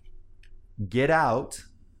 Get Out,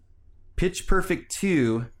 Pitch Perfect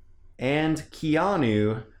 2, and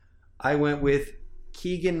Keanu. I went with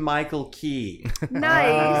Keegan-Michael Key.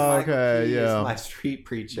 Nice. Okay, He yeah. is my street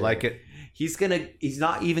preacher. Like it. He's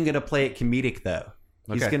not even gonna play it comedic though.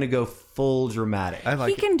 He's Okay. gonna go full dramatic. I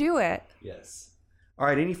like He can do it. Yes. All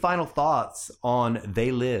right. Any final thoughts on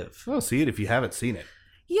They Live? Well, see it if you haven't seen it.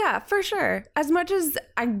 Yeah, for sure. As much as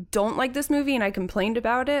I don't like this movie and I complained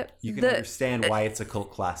about it, You can understand why it's a cult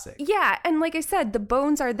classic. yeah, and like I said, the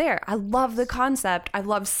bones are there. I love the concept. I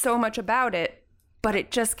love so much about it, but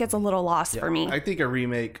it just gets a little lost for me. I think a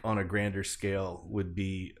remake on a grander scale would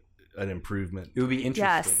be an improvement. It would be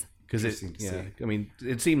interesting. Yes. Because Interesting to see. I mean,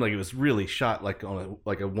 it seemed like it was really shot like on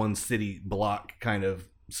a one city block kind of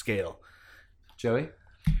scale. Joey?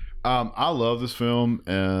 I love this film,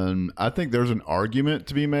 and I think there's an argument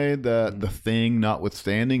to be made that The Thing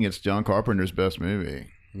notwithstanding, it's John Carpenter's best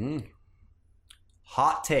movie.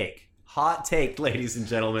 Hot take, ladies and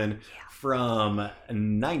gentlemen, from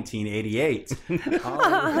 1988. All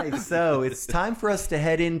right, so it's time for us to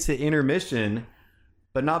head into intermission,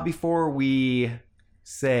 but not before we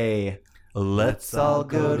say, let's all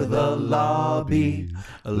go to the lobby.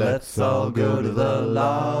 Let's all go to the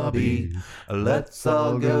lobby. Let's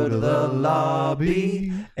all go to the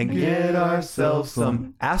lobby and get ourselves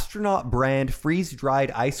some astronaut brand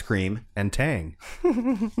freeze-dried ice cream. And Tang.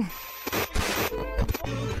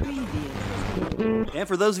 And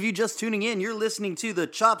for those of you just tuning in, you're listening to the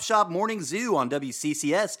Chop Shop Morning Zoo on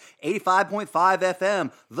WCCS 85.5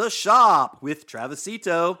 FM. The Shop with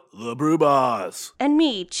Travisito, the Brew Boss. And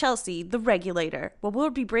me, Chelsea, the Regulator, where we'll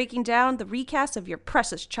be breaking down the recast of your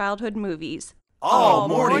precious childhood movies. All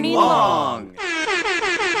morning long.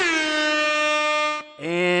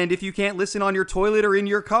 And if you can't listen on your toilet or in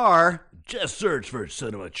your car, Just search for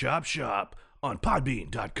Cinema Chop Shop on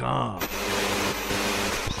Podbean.com.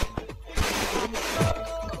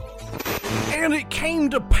 And it came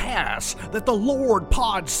to pass that the Lord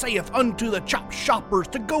Pod saith unto the Chop Shoppers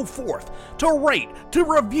to go forth, to rate, to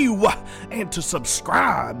review, and to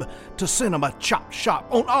subscribe to Cinema Chop Shop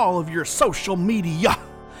on all of your social media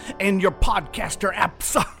and your podcaster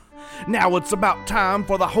apps. Now it's about time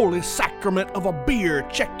for the holy sacrament of a beer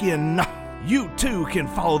check-in. You too can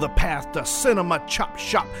follow the path to Cinema Chop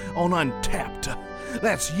Shop on Untappd.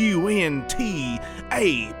 That's UNTAPPD.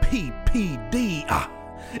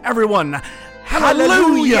 Everyone,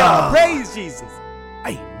 hallelujah! Praise Jesus.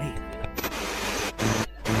 Amen.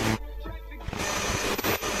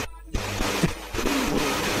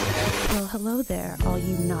 Well, hello there, all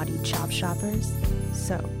you naughty chop shoppers.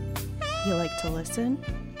 So, you like to listen?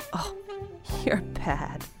 Oh, you're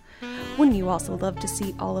bad. Wouldn't you also love to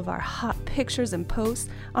see all of our hot pictures and posts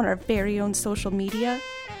on our very own social media?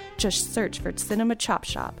 Just search for Cinema Chop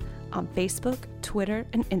Shop on Facebook, Twitter,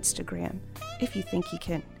 and Instagram if you think you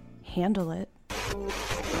can handle it.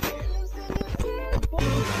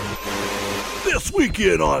 This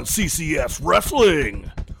weekend on CCS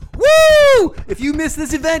Wrestling. Woo! If you miss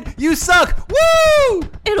this event, you suck. Woo!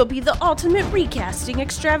 It'll be the ultimate recasting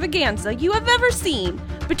extravaganza you have ever seen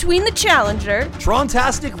between the challenger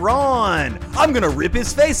Trontastic Ron. I'm gonna rip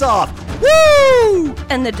his face off. Woo!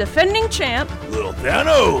 and the defending champ. Little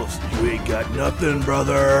Thanos, you ain't got nothing,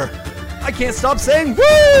 brother. I can't stop saying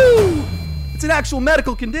woo! It's an actual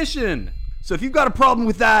medical condition. So if you've got a problem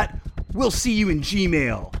with that, we'll see you in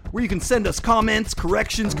Gmail, where you can send us comments,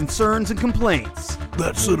 corrections, concerns, and complaints.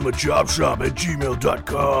 That's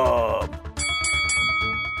cinemachopshop@gmail.com.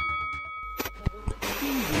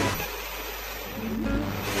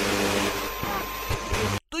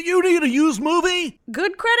 Do you need a used movie?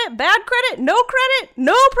 Good credit, bad credit, no credit,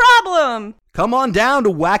 no problem. Come on down to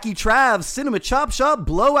Wacky Trav's Cinema Chop Shop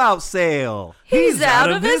Blowout Sale, He's out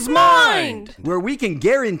of his mind. where we can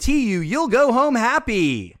guarantee you'll go home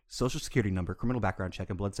happy. Social security number, criminal background check,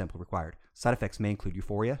 and blood sample required. Side effects may include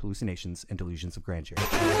euphoria, hallucinations, and delusions of grandeur.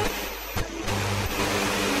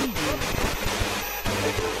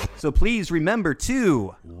 So please remember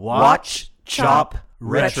to watch, chop,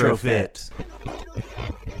 retrofit.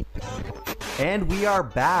 And we are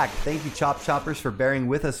back. Thank you, Chop Shoppers, for bearing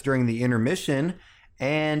with us during the intermission.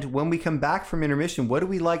 And when we come back from intermission, what do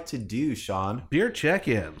we like to do, Sean? Beer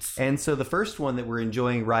check-ins. And so the first one that we're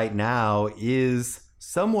enjoying right now is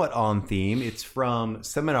somewhat on theme. It's from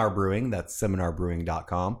Seminar Brewing. That's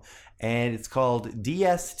seminarbrewing.com. And it's called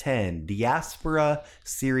DS10, Diaspora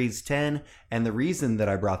Series 10. And the reason that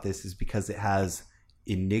I brought this is because it has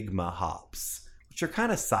Enigma hops, which are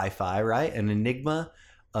kind of sci-fi, right? An Enigma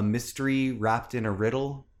a mystery wrapped in a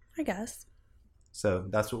riddle. I guess. So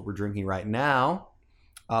that's what we're drinking right now.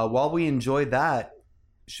 While we enjoy that,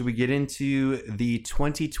 should we get into the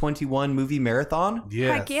 2021 movie marathon?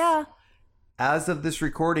 Yes. Heck yeah. As of this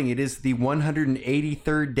recording, it is the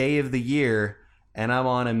 183rd day of the year, and I'm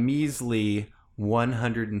on a measly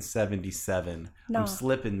 177. No. I'm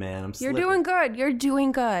slipping, man. I'm slipping. You're doing good. You're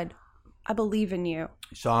doing good. I believe in you.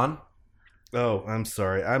 Sean? Oh, I'm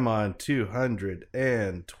sorry. I'm on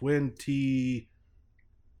 220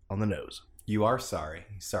 on the nose. You are sorry.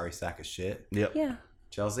 Sorry, sack of shit. Yep. Yeah.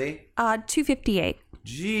 Chelsea? 258.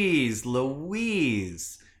 Jeez,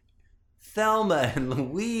 Louise. Thelma and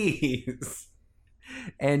Louise.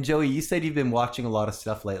 And Joey, you said you've been watching a lot of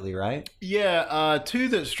stuff lately, right? Yeah, two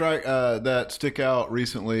that stick out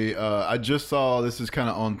recently. I just saw, this is kind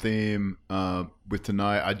of on theme with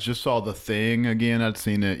tonight. I just saw The Thing again. I'd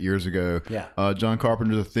seen it years ago. Yeah. John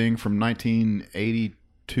Carpenter's The Thing from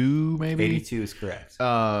 1982, maybe. 82 is correct.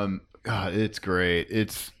 God, it's great.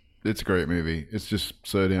 It's a great movie. It's just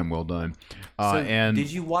so damn well done. And did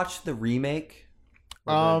you watch the remake?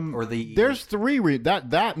 There's three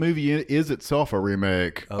that movie is itself a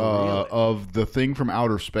remake really? of The Thing from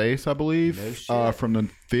Outer Space, I believe. No shit. From the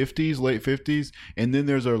 50s, late 50s, and then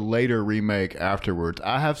there's a later remake afterwards.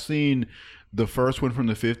 I have seen the first one from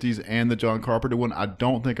the 50s and the John Carpenter one. I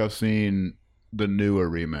don't think I've seen the newer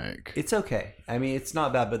remake. It's okay. I mean, it's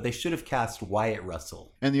not bad, but they should have cast Wyatt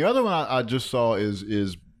Russell. And the other one I just saw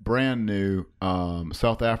is brand new,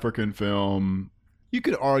 South African film. You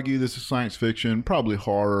could argue this is science fiction, probably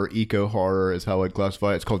horror, eco-horror is how I'd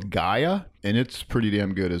classify it. It's called Gaia, and it's pretty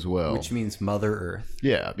damn good as well. Which means Mother Earth.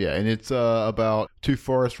 Yeah, and it's about two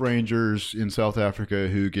forest rangers in South Africa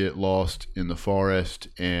who get lost in the forest,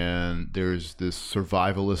 and there's this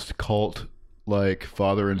survivalist cult, like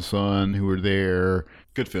father and son, who are there.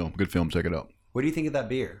 Good film, check it out. What do you think of that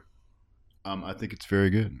beer? I think it's very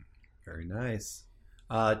good. Very nice.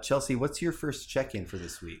 Chelsea, what's your first check-in for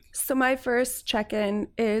this week? So my first check-in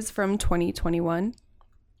is from 2021.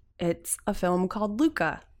 It's a film called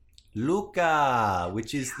Luca. Luca,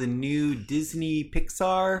 which is the new Disney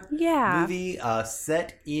Pixar movie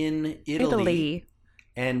set in Italy.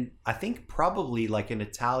 And I think probably like an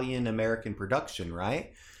Italian-American production,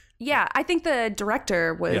 right? Yeah, I think the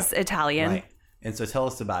director was Italian. Right. And so tell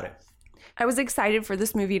us about it. I was excited for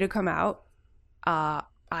this movie to come out.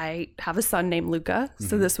 I have a son named Luca,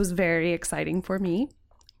 so this was very exciting for me.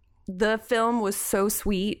 The film was so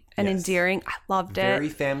sweet and endearing. I loved it. Very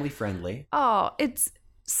family friendly. Oh, it's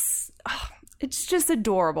just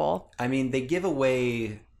adorable. I mean, they give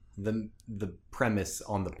away the premise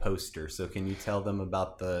on the poster. So can you tell them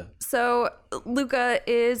about the... So Luca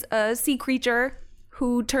is a sea creature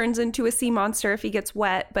who turns into a sea monster if he gets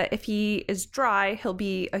wet, but if he is dry, he'll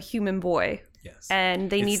be a human boy. Yes.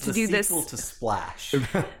 And they need to do this. It's the sequel to Splash.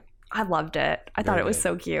 I loved it. I thought it was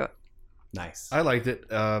so cute. Nice. I liked it.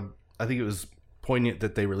 I think it was poignant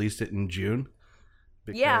that they released it in June.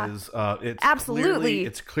 Because it's absolutely.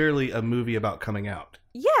 It's clearly a movie about coming out.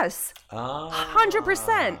 Yes.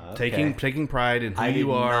 100%. Taking pride in who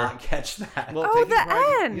you are. I did not catch that. Well,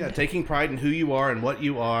 the end. Yeah, taking pride in who you are and what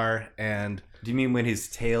you are, and do you mean when his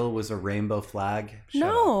tail was a rainbow flag?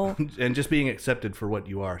 No. And just being accepted for what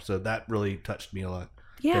you are. So that really touched me a lot.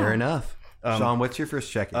 Yeah. Fair enough. Sean, what's your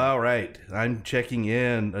first check-in? All right. I'm checking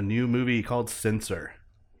in a new movie called Censor.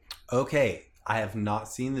 Okay. I have not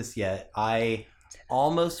seen this yet. I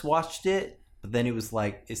almost watched it, but then it was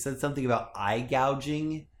like, it said something about eye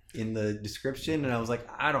gouging in the description, and I was like,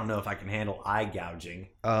 I don't know if I can handle eye gouging.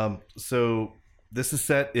 So this is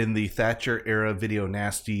set in the Thatcher era video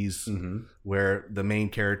nasties, where the main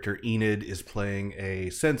character Enid is playing a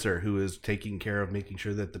censor who is taking care of making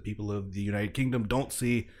sure that the people of the United Kingdom don't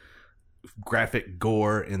see graphic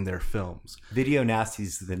gore in their films. Video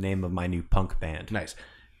Nasties is the name of my new punk band. Nice.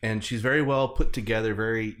 And she's very well put together,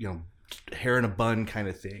 very, hair in a bun kind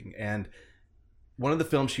of thing. And one of the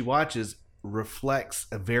films she watches reflects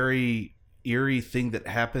a very eerie thing that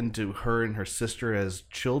happened to her and her sister as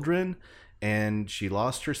children. And she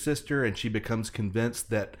lost her sister, and she becomes convinced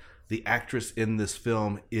that the actress in this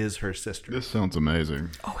film is her sister. This sounds amazing.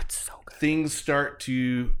 Oh, it's so good. Things start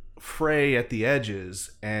to fray at the edges,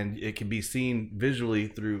 and it can be seen visually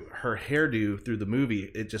through her hairdo through the movie.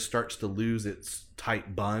 It just starts to lose its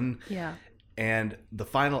tight bun. Yeah. And the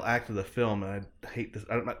final act of the film, and I hate this,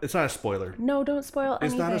 it's not a spoiler. No, don't spoil anything.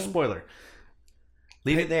 It's not a spoiler.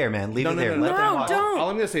 Leave it there, man. Leave it there. No, Let them watch. don't. All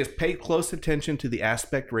I'm going to say is pay close attention to the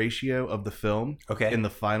aspect ratio of the film in the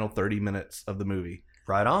final 30 minutes of the movie.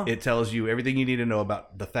 Right on. It tells you everything you need to know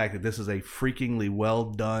about the fact that this is a freakingly well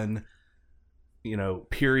done,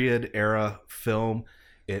 period era film.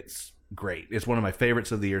 It's great. It's one of my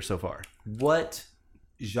favorites of the year so far. What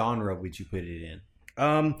genre would you put it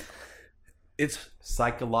in? It's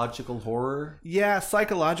Psychological horror?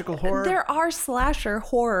 psychological horror. There are slasher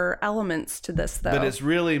horror elements to this, though. But it's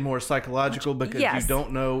really more psychological because Yes. you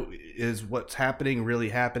don't know is what's happening really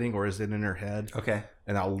happening or is it in her head. Okay.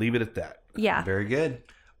 And I'll leave it at that. Yeah. Very good.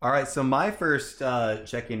 All right, so my first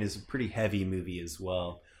check-in is a pretty heavy movie as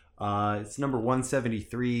well. It's number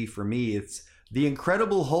 173 for me. It's The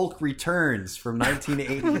Incredible Hulk Returns from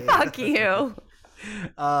 1988. Fuck you.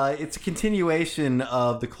 It's a continuation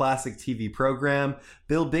of the classic TV program.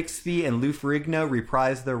 Bill Bixby and Lou Ferrigno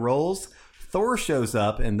reprise their roles. Thor shows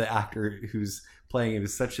up, and the actor who's playing him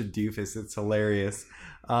is such a doofus. It's hilarious.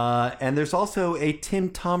 And there's also a Tim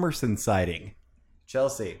Thomerson sighting.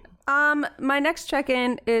 Chelsea. My next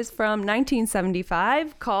check-in is from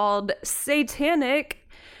 1975 called Satanic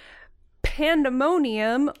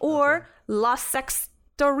Pandemonium or La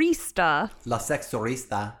Sextorista. La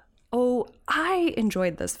Sexorista. Oh, I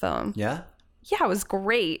enjoyed this film. Yeah? Yeah, it was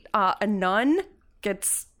great. A nun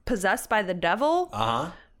gets possessed by the devil.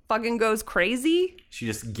 Uh-huh. Fucking goes crazy. She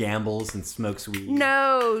just gambles and smokes weed.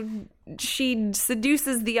 No, she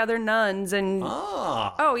seduces the other nuns and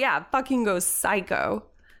oh yeah, fucking goes psycho.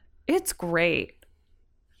 It's great.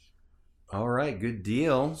 All right, good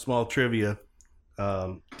deal. Small trivia.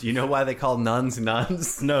 Do you know why they call nuns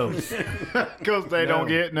nuns? No. Because they don't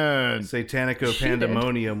get none. Satanico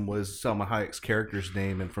Pandemonium was Selma Hayek's character's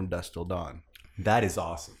name in From Dusk Till Dawn. That is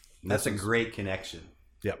awesome. That's a great connection.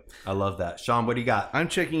 Yep. I love that. Sean, what do you got? I'm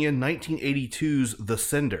checking in 1982's The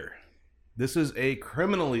Sender. This is a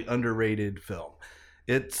criminally underrated film.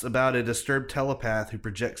 It's about a disturbed telepath who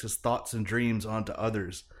projects his thoughts and dreams onto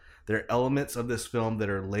others. There are elements of this film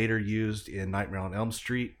that are later used in Nightmare on Elm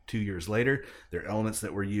Street 2 years later. There are elements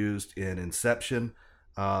that were used in Inception.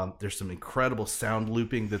 There's some incredible sound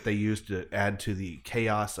looping that they used to add to the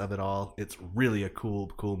chaos of it all. It's really a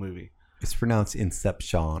cool movie. It's pronounced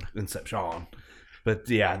Inception. Inception. But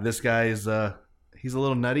yeah, this guy is he's a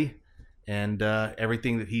little nutty, and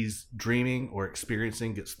everything that he's dreaming or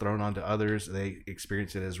experiencing gets thrown onto others. They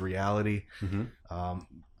experience it as reality. Mm-hmm.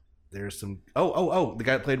 There's some the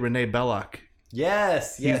guy that played Renee Belloc.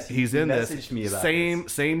 Yes. He's in this messaged me about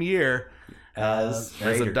same year as a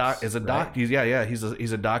Raiders, doctor. right?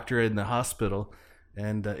 He's a doctor in the hospital,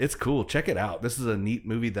 and it's cool. Check it out. This is a neat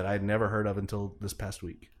movie that I'd never heard of until this past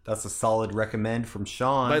week. That's a solid recommend from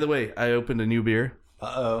Sean. By the way, I opened a new beer.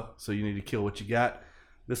 Uh-oh. So you need to kill what you got.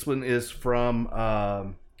 This one is from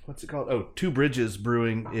what's it called? Oh, Two Bridges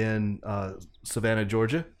Brewing in Savannah,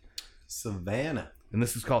 Georgia. Savannah. And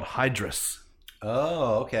this is called Hydrus.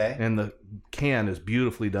 Oh, okay. And the can is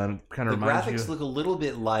beautifully done. It kind of The reminds graphics you. look a little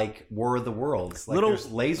bit like War of the Worlds. Like there's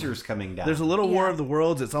lasers coming down. There's a little War of the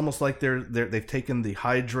Worlds. It's almost like they've taken the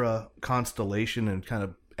Hydra constellation and kind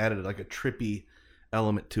of added like a trippy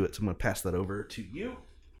element to it. So I'm going to pass that over to you.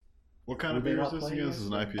 What kind of beer is this again? This is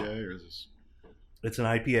an IPA or is this? It's an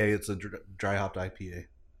IPA. It's a dry hopped IPA.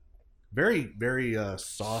 Very, very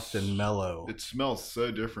soft and mellow. It smells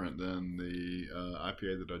so different than the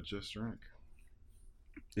IPA that I just drank.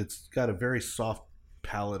 It's got a very soft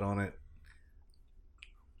palate on it.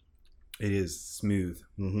 It is smooth.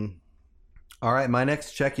 Mm-hmm. All right, my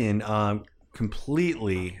next check-in,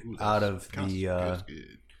 completely out of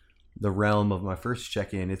the realm of my first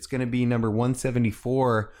check-in. It's going to be number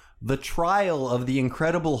 174, The Trial of the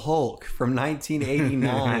Incredible Hulk from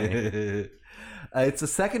 1989. It's a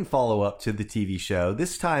second follow-up to the TV show.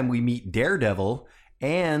 This time we meet Daredevil,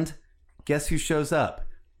 and guess who shows up?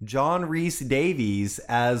 John Rhys Davies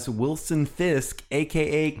as Wilson Fisk,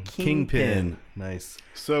 a.k.a. Kingpin. Nice.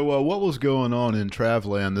 So what was going on in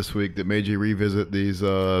Travland this week that made you revisit these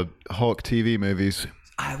Hulk TV movies?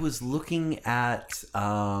 I was looking at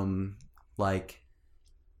like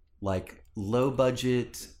low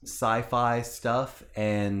budget sci-fi stuff,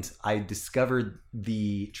 and I discovered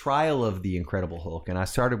the Trial of the Incredible Hulk, and I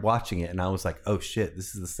started watching it, and I was like, oh shit,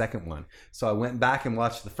 this is the second one. So I went back and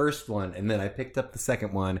watched the first one, and then I picked up the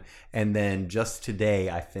second one, and then just today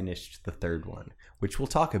I finished the third one, which we'll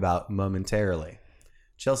talk about momentarily.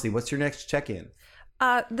 Chelsea, what's your next check-in?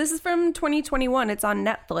 This is from 2021. It's on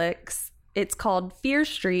Netflix. It's called Fear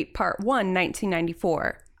Street Part 1,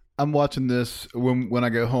 1994. I'm watching this when I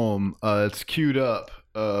go home. It's queued up.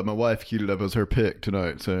 My wife queued it up as her pick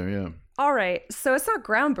tonight. So, yeah. All right. So it's not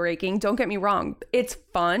groundbreaking. Don't get me wrong. It's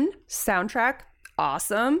fun. Soundtrack,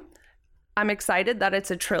 awesome. I'm excited that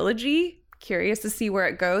it's a trilogy. Curious to see where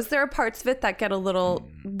it goes. There are parts of it that get a little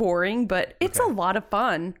boring, but it's a lot of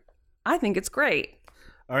fun. I think it's great.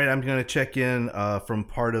 All right. I'm going to check in from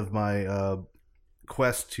part of my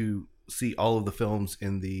quest to see all of the films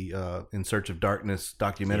in the In Search of Darkness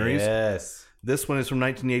documentaries. Yes. This one is from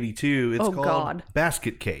 1982. It's Oh, called God.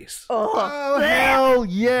 Basket Case. Oh, hell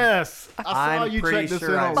yes. I saw I'm you pretty check this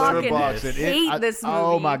sure in on I've seen Letterboxd. this. and Hate this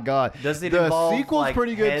Oh, movie. my God. Does it the involve sequel's like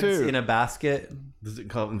pretty good, heads too. in a basket? Does it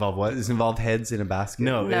involve what? Does it involve heads in a basket?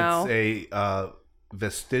 No, No. it's a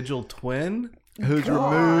vestigial twin. Who's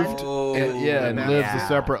removed Oh, and lives a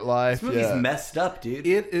separate life. This movie's Yeah. messed up, dude.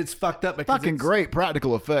 It's fucked up because Fucking it's, great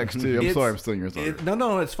practical effects, too. I'm it's- sorry, I'm stealing your thunder.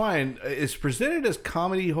 No, it's fine. It's presented as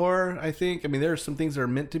comedy horror, I think. I mean, there are some things that are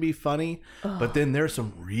meant to be funny, but then there's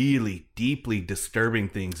some really deeply disturbing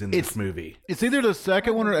things in this movie. It's either the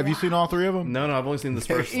second one or have you seen all three of them? No, I've only seen this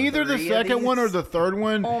first one. Either the Three of second one or these? the third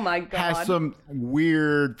one Oh my God. has some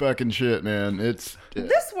weird fucking shit, man. It's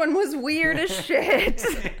This one was weird as shit.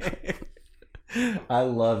 I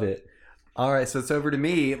love it. All right, so it's over to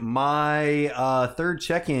me. My third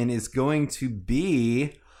check-in is going to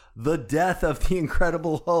be The Death of the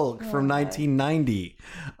Incredible Hulk from 1990.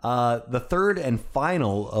 The third and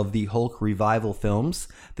final of the Hulk revival films.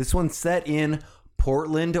 This one's set in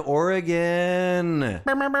Portland, Oregon.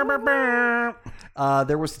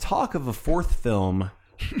 There was talk of a fourth film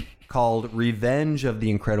called Revenge of the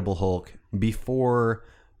Incredible Hulk before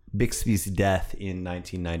Bixby's death in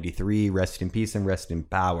 1993. Rest in peace and rest in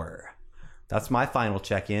power. That's my final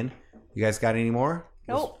check-in. You guys got any more?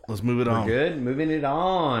 Nope. Let's move it We're on. good. Moving it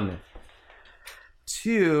on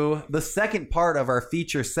to the second part of our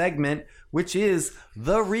feature segment, which is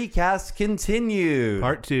The Recast Continued.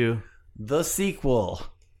 Part 2. The sequel.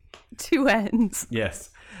 Two ends. Yes.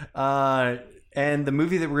 And the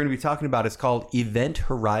movie that we're going to be talking about is called Event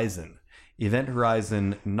Horizon. Event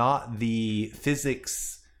Horizon, not the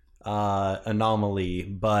physics anomaly,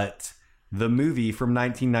 but the movie from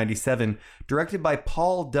 1997, directed by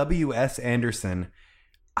Paul W.S. Anderson.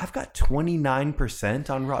 I've got 29%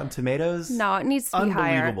 on Rotten Tomatoes. No, it needs to be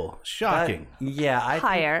higher. Unbelievable. Shocking. I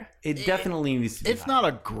Higher. think it definitely needs to be it's higher. not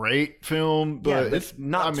a great film, but but it's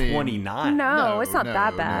not I mean, 29. No, it's not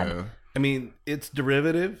that bad. no. I mean, it's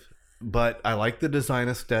derivative, but I like the design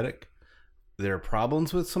aesthetic. There are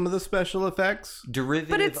problems with some of the special effects. Derivative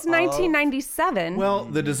But it's of- 1997. Well,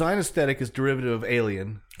 the design aesthetic is derivative of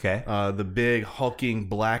Alien. Okay. The big hulking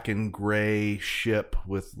black and gray ship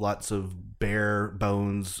with lots of bare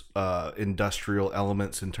bones industrial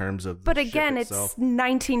elements in terms of the but ship again, it's itself.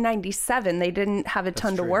 1997. They didn't have a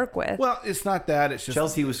ton to work with. Well, it's not that. It's just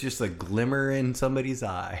Chelsea was just a glimmer in somebody's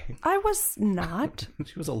eye. I was not,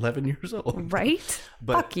 she was 11 years old. right?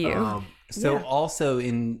 But, Fuck you. So also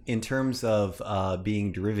in terms of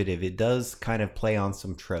being derivative, it does kind of play on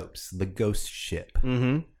some tropes. The ghost ship,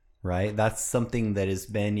 right? That's something that has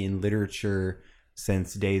been in literature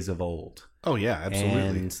since days of old. Oh yeah,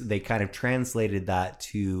 absolutely. And they kind of translated that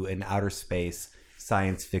to an outer space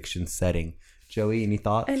science fiction setting. Joey, any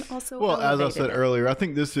thoughts? And also, Well, as I elevated said it. earlier, I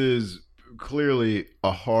think this is clearly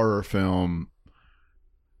a horror film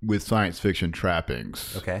with science fiction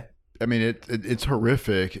trappings. Okay. I mean, it's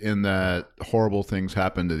horrific in that horrible things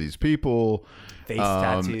happen to these people. Face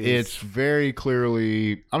tattoos. It's very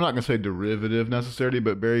clearly, I'm not going to say derivative necessarily,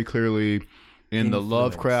 but very clearly in the Influence.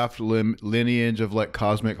 Lovecraft lineage of like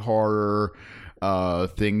cosmic horror,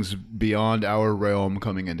 things beyond our realm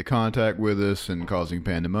coming into contact with us and causing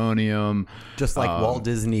pandemonium. Just like Walt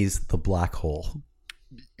Disney's The Black Hole.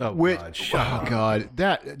 Oh Which, God, shut oh up. God,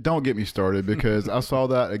 that don't get me started because I saw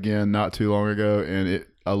that again not too long ago and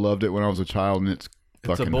I loved it when I was a child and it's a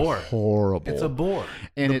fucking bore. horrible. It's a bore.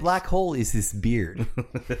 and The it's, black hole is his beard.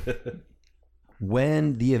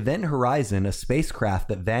 When the Event Horizon, a spacecraft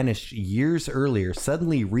that vanished years earlier,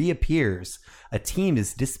 suddenly reappears, a team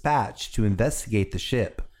is dispatched to investigate the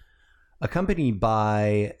ship. Accompanied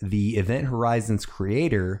by the Event Horizon's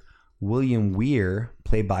creator, William Weir,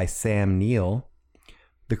 played by Sam Neill,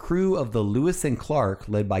 the crew of the Lewis and Clark,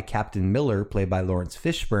 led by Captain Miller, played by Lawrence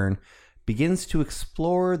Fishburne, begins to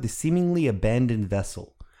explore the seemingly abandoned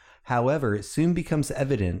vessel. However, it soon becomes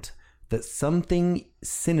evident that something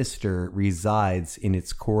sinister resides in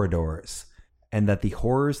its corridors, and that the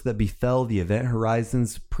horrors that befell the Event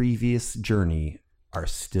Horizon's previous journey are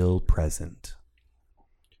still present.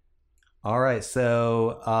 All right,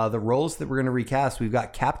 so the roles that we're going to recast, we've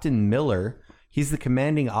got Captain Miller. He's the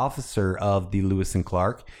commanding officer of the Lewis and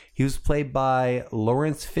Clark. He was played by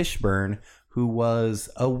Lawrence Fishburne, who was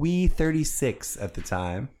a wee 36 at the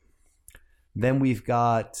time. Then we've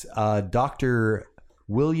got Dr.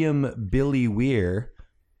 William Billy Weir,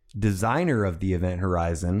 designer of the Event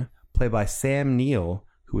Horizon, played by Sam Neill,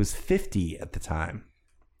 who was 50 at the time.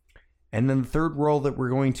 And then the third role that we're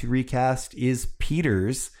going to recast is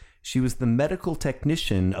Peters. She was the medical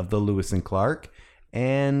technician of the Lewis and Clark,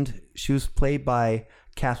 and she was played by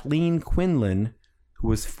Kathleen Quinlan, who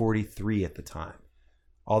was 43 at the time.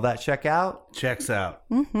 All that check out? Checks out.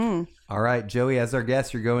 All right, Joey, as our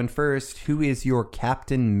guest, you're going first. Who is your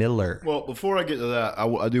Captain Miller? Well, before I get to that,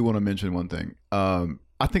 I do want to mention one thing.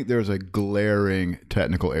 I think there's a glaring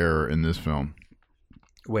technical error in this film.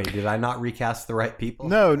 Wait, did I not recast the right people?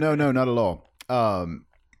 No, not at all.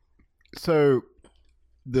 So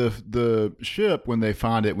the ship, when they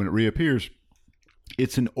find it, when it reappears,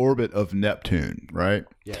 it's in orbit of Neptune, right?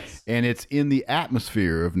 Yes. And it's in the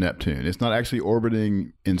atmosphere of Neptune. It's not actually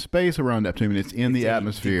orbiting in space around Neptune. It's in the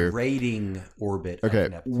atmosphere. Degrading orbit Okay.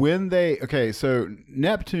 of Neptune. So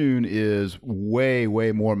Neptune is way,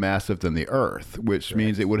 way more massive than the Earth, which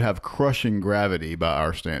means it would have crushing gravity by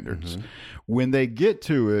our standards. When they get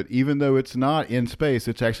to it, even though it's not in space,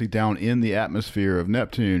 it's actually down in the atmosphere of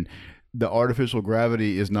Neptune. The artificial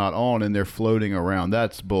gravity is not on and they're floating around.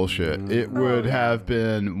 That's bullshit. It would have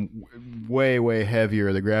been way, way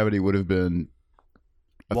heavier. The gravity would have been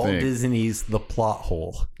Walt Disney's The Plot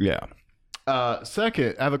Hole. Yeah.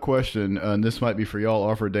 Second, I have a question, and this might be for y'all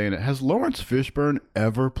or for Dana. Has Lawrence Fishburne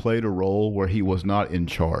ever played a role where he was not in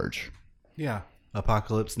charge? Yeah.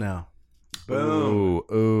 Apocalypse Now. Boom.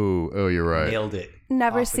 Oh, you're right. Nailed it.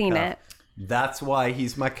 Never Off the seen cuff. it. That's why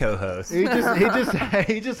he's my co-host. He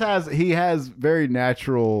has very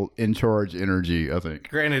natural in charge energy, I think.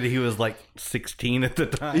 Granted, he was like 16 at the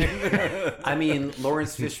time. I mean,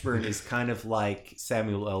 Lawrence Fishburne is kind of like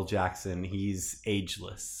Samuel L. Jackson. He's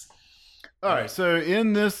ageless. All right, so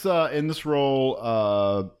in this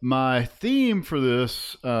role, my theme for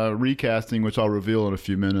this recasting, which I'll reveal in a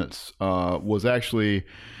few minutes, was actually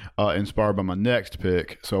inspired by my next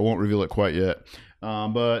pick. So I won't reveal it quite yet.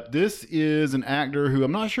 But this is an actor who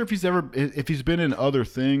I'm not sure if he's been in other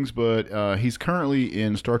things, but he's currently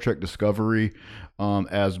in Star Trek Discovery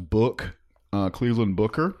as Book, Cleveland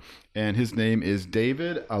Booker, and his name is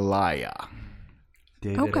David Alaya.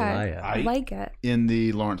 I like it. In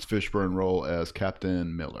the Lawrence Fishburne role as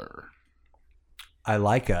Captain Miller.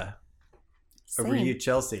 Ilika. Over Same. you,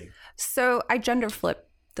 Chelsea. So I gender flip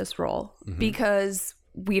this role because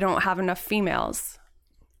we don't have enough females.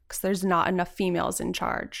 Because there's not enough females in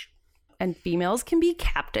charge. And females can be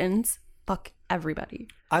captains. Fuck everybody.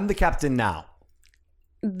 I'm the captain now.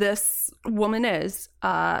 This woman is.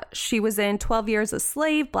 She was in 12 Years a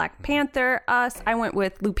Slave, Black Panther, Us. I went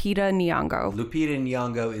with Lupita Nyong'o. Lupita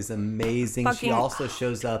Nyong'o is amazing. She also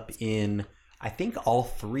shows up in, I think, all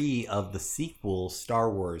 3 of the sequel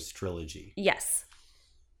Star Wars trilogy. Yes.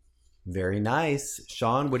 Very nice.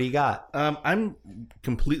 Sean, what do you got? I'm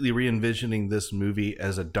completely re-envisioning this movie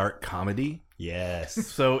as a dark comedy. Yes.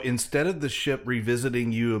 So instead of the ship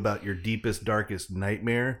revisiting you about your deepest, darkest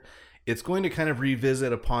nightmare, it's going to kind of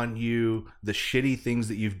revisit upon you the shitty things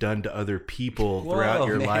that you've done to other people throughout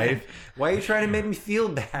your life. Why are you trying to make me feel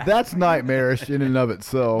bad? That's nightmarish in and of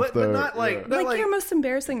itself, But not like, not Like your most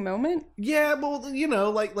embarrassing moment? yeah, well, you know,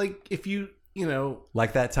 like if you know,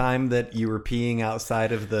 Like that time that you were peeing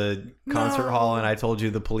outside of the concert hall and I told you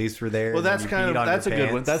the police were there. well, and then that's you kind peed of on that's a your good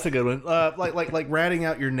one. pants. That's a good one. Like ratting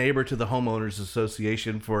out your neighbor to the homeowners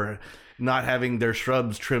association for not having their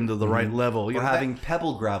shrubs trimmed to the right level. You Or know, having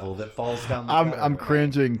pebble gravel that falls down the I'm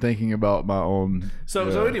cringing thinking about my own.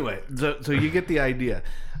 So anyway, so you get the idea,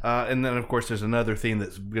 and then of course there's another theme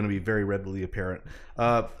that's going to be very readily apparent.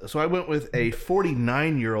 So I went with a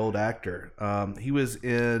 49-year-old actor. He was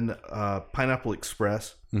in Pineapple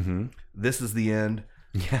Express. This Is the End.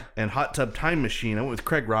 Yeah. And Hot Tub Time Machine. I went with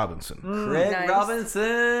Craig Robinson. Craig Nice.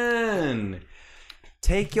 Robinson.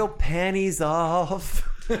 Take your panties off.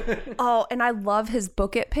 Oh, and I love his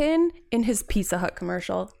Book It pin in his Pizza Hut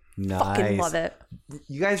commercial. Fucking love it.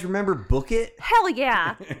 You guys remember Book It? Hell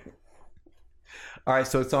yeah. All right,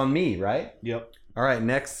 so it's on me, right? Yep. All right,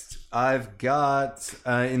 next I've got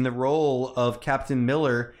in the role of Captain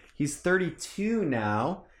Miller. He's 32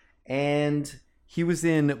 now, and he was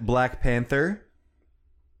in Black Panther.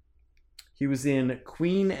 He was in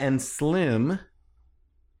Queen and Slim.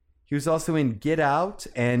 He was also in Get Out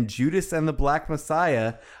and Judas and the Black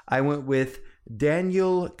Messiah. I went with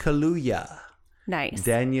Daniel Kaluuya. Nice.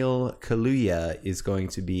 Daniel Kaluuya is going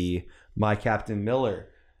to be my Captain Miller.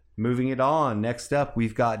 Moving it on, next up,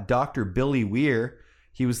 we've got Dr. Billy Weir.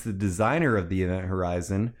 He was the designer of the Event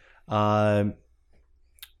Horizon.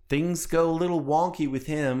 Things go a little wonky with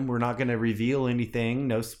him. We're not going to reveal anything.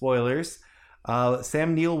 No spoilers.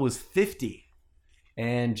 Sam Neill was 50.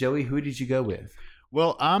 And Joey, who did you go with?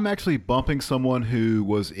 Well, I'm actually bumping someone who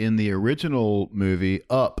was in the original movie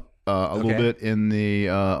up a little bit in the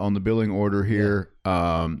on the billing order here.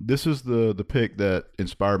 This is the pick that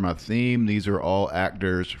inspired my theme. These are all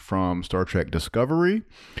actors from Star Trek Discovery.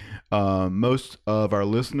 Most of our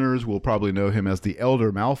listeners will probably know him as the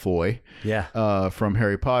Elder Malfoy. From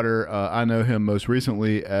Harry Potter. I know him most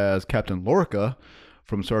recently as Captain Lorca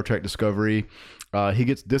from Star Trek Discovery. He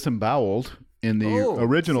gets disemboweled in the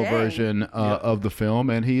original version of the film,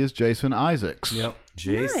 and he is Jason Isaacs. Yep.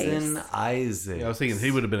 Jason Isaacs. Yeah, I was thinking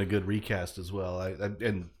he would have been a good recast as well.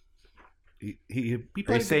 And he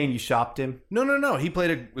Are you saying you shopped him? No. He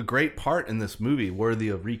played a great part in this movie, worthy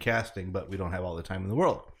of recasting, but we don't have all the time in the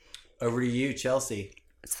world. Over to you, Chelsea.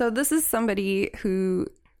 So this is somebody who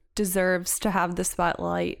deserves to have the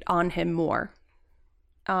spotlight on him more.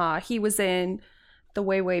 He was in The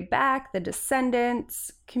Way, Way Back, The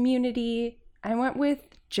Descendants, Community. I went with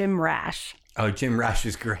Jim Rash. Oh, Jim Rash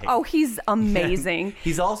is great. Oh, he's amazing.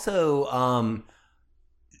 He's also,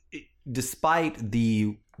 despite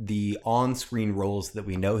the on-screen roles that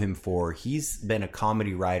we know him for, he's been a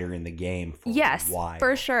comedy writer in the game for a while.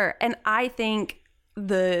 For sure. And I think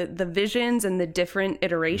the visions and the different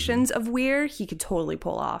iterations of Weir, he could totally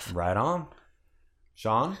pull off. Right on.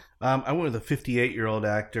 Sean? I went with a 58-year-old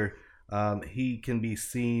actor. He can be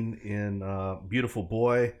seen in Beautiful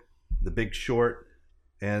Boy, The Big Short,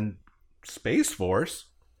 and Space Force,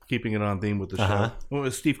 keeping it on theme with the show. I went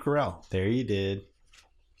with Steve Carell. There you did.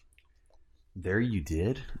 There you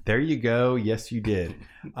did. There you go. Yes, you did.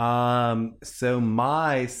 So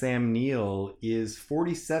my Sam Neill is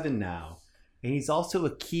 47 now, and he's also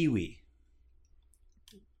a Kiwi,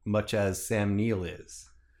 much as Sam Neill is.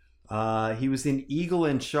 He was in Eagle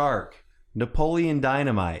and Shark, Napoleon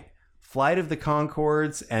Dynamite, Flight of the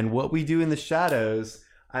Conchords, and What We Do in the Shadows.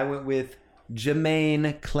 I went with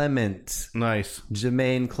Jermaine Clement. Nice.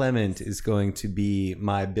 Jermaine Clement is going to be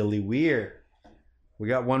my Billy Weir. We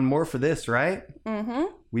got one more for this, right? Mm-hmm.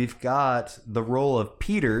 We've got the role of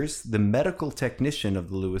Peters, the medical technician of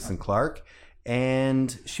the Lewis and Clark,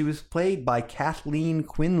 and she was played by Kathleen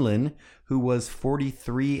Quinlan, who was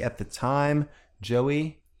 43 at the time.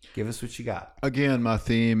 Joey, give us what you got. Again, my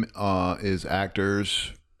theme is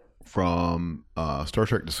actors from Star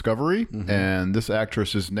Trek Discovery, and this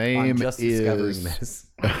actress's name is Emily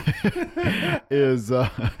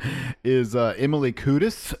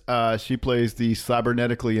Kudis. She plays the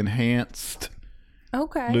cybernetically enhanced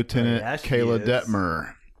Lieutenant Kayla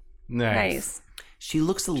Detmer. Nice. She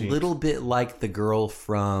looks a little bit like the girl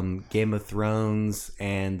from Game of Thrones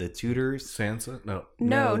and The Tudors. Sansa?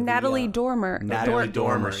 No, Natalie Dormer. Natalie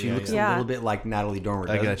Dormer. She looks a little bit like Natalie Dormer,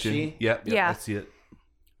 doesn't I got you. she? Yep, I see it.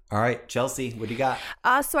 All right, Chelsea, what do you got?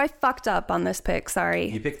 So I fucked up on this pick. Sorry.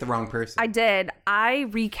 You picked the wrong person. I did. I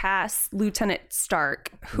recast Lieutenant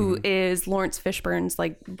Stark, who is Lawrence Fishburne's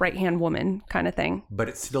like right-hand woman kind of thing. But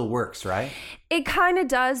it still works, right? It kind of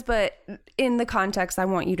does, but in the context, I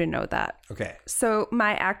want you to know that. Okay. So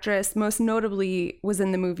my actress most notably was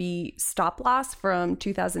in the movie Stop Loss from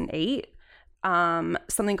 2008.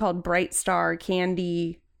 Something called Bright Star,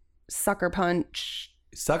 Candy, Sucker Punch.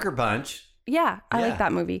 Sucker Punch? Yeah, I like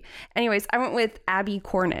that movie. Anyways, I went with Abby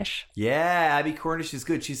Cornish. Yeah, Abby Cornish is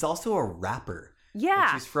good. She's also a rapper.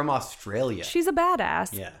 Yeah. And she's from Australia. She's a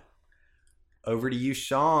badass. Yeah. Over to you,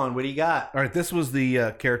 Sean. What do you got? All right, this was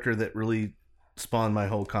the character that really spawned my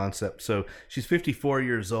whole concept. So she's 54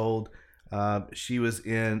 years old. She was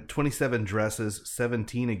in 27 Dresses,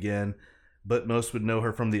 17 again, but most would know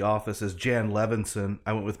her from The Office as Jan Levinson.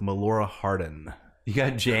 I went with Melora Hardin. You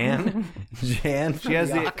got Jan? Jan? She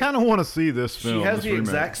has I kind of want to see this film. She has the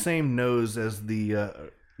exact same nose as the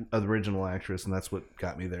original actress, and that's what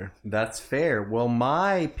got me there. That's fair. Well,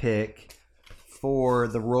 my pick for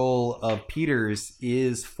the role of Peters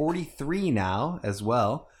is 43 now as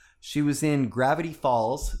well. She was in Gravity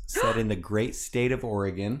Falls, set in the great state of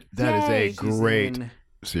Oregon. That is a great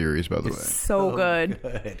series, by the way. So good.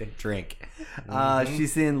 Drink.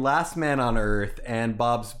 She's in Last Man on Earth and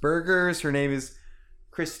Bob's Burgers. Her name is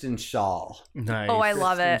Kristen Schaal. Nice. Oh, I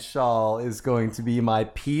love it. Kristen Schaal is going to be my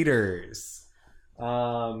Peters.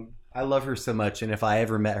 I love her so much, and if I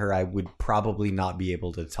ever met her, I would probably not be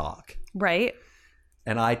able to talk. Right?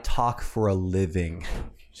 And I talk for a living.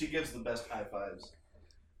 She gives the best high fives.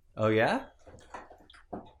 Oh, yeah?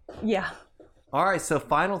 Yeah. All right, so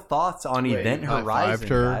final thoughts on Event Horizon,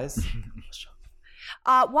 guys.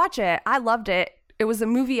 Watch it. I loved it. It was a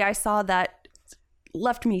movie I saw that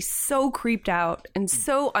left me so creeped out and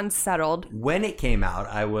so unsettled. When it came out,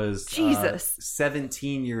 I was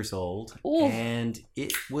 17 years old, Oof. and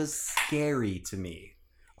it was scary to me.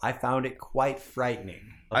 I found it quite frightening.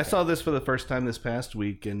 I saw this for the first time this past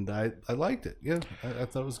week, and I liked it. Yeah, I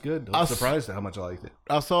thought it was good. I was surprised at how much I liked it.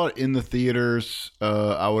 I saw it in the theaters.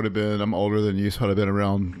 I'm older than you, so I'd have been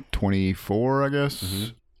around 24, I guess.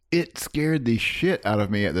 Mm-hmm. It scared the shit out of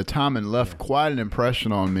me at the time and left quite an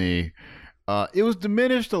impression on me. It was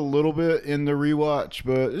diminished a little bit in the rewatch,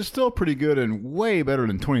 but it's still pretty good and way better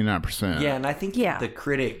than 29%. Yeah, and I think the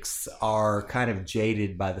critics are kind of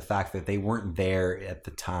jaded by the fact that they weren't there at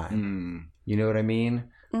the time. You know what I mean?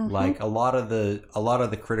 Mm-hmm. Like a lot of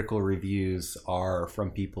the critical reviews are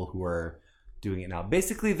from people who are doing it now.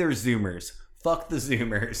 Basically, they're Zoomers. Fuck the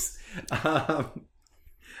Zoomers.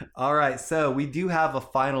 All right, so we do have a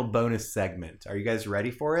final bonus segment. Are you guys ready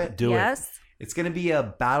for it? Do it. It's going to be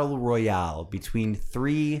a battle royale between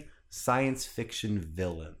 3 science fiction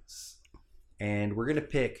villains. And we're going to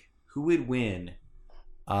pick who would win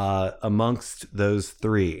amongst those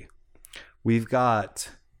 3. We've got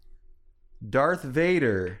Darth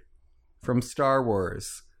Vader from Star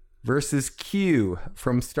Wars versus Q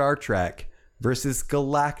from Star Trek versus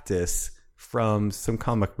Galactus from some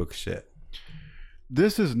comic book shit.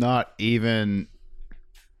 This is not even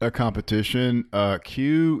a competition.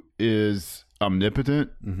 Q is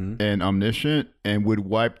omnipotent and omniscient and would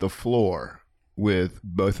wipe the floor with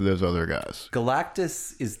both of those other guys.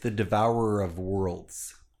 Galactus is the devourer of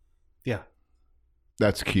worlds. Yeah.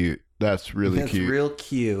 That's cute. That's really cute. That's real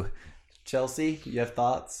cute. Chelsea, you have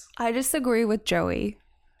thoughts? I disagree with Joey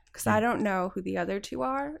because I don't know who the other 2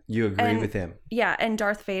 are. You agree with him? Yeah, and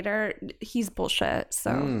Darth Vader, he's bullshit.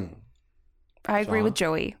 So I agree with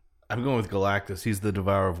Joey. I'm going with Galactus. He's the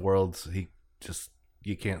devourer of worlds.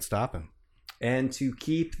 You can't stop him. And to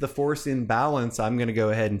keep the force in balance, I'm going to go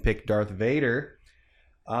ahead and pick Darth Vader.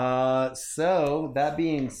 So that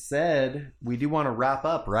being said, we do want to wrap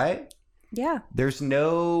up, right? Yeah. There's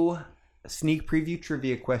no sneak preview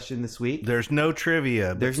trivia question this week. There's no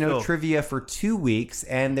trivia. There's no trivia for 2 weeks,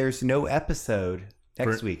 and there's no episode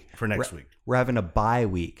next week. For next week. We're having a bye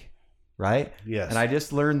week, right? Yes. And I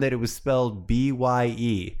just learned that it was spelled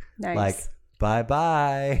BYE. Nice. Like,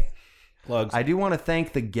 bye-bye. Plugs. I do want to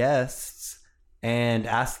thank the guests and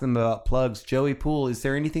ask them about plugs. Joey Poole, is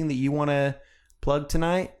there anything that you want to plug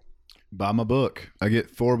tonight? Buy my book. I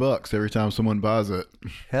get $4 every time someone buys it.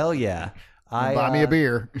 Hell yeah. Buy me a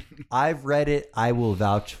beer. I've read it. I will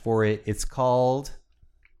vouch for it. It's called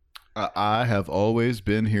I Have Always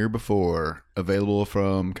Been Here Before. Available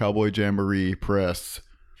from Cowboy Jamboree Press.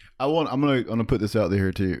 I'm gonna put this out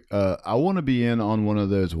there too. I want to be in on one of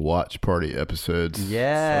those watch party episodes.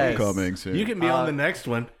 Yes. Coming soon. You can be on the next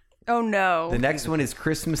one. Oh, no. The next one is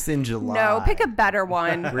Christmas in July. No, pick a better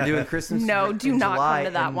one. We're doing Christmas No, in do not July, come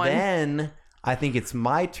to that and one. Then I think it's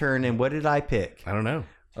my turn. And what did I pick? I don't know.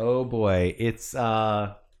 Oh, boy. It's Doing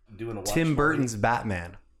a watch Tim party. Burton's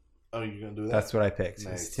Batman. Oh, you're going to do that? That's what I picked.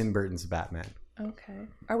 Nice. It's Tim Burton's Batman. Okay.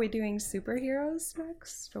 Are we doing superheroes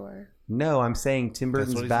next, or? No, I'm saying Tim That's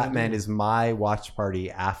Burton's what he's gonna Batman do. is my watch party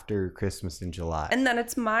after Christmas in July. And then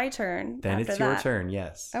it's my turn. Then after it's your that. turn,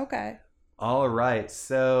 yes. Okay. All right.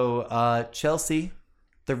 So, Chelsea,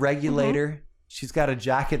 the regulator, she's got a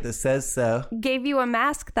jacket that says so. Gave you a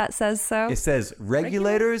mask that says so. It says,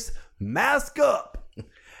 regulators, mask up.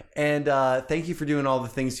 And thank you for doing all the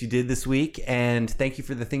things you did this week. And thank you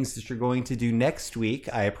for the things that you're going to do next week.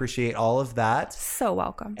 I appreciate all of that. So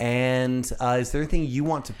welcome. And is there anything you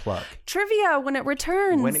want to plug? Trivia when it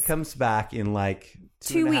returns. When it comes back in like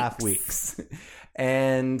 2.5 weeks.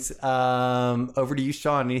 And over to you,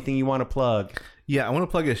 Sean. Anything you want to plug? Yeah, I want to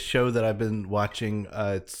plug a show that I've been watching.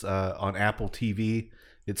 It's on Apple TV.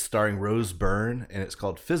 It's starring Rose Byrne, and it's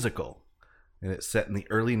called Physical. And it's set in the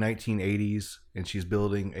early 1980s, and she's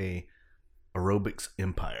building a aerobics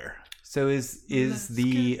empire. So is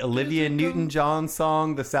the Olivia Newton-John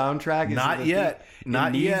song the soundtrack? Is Not it yet. Not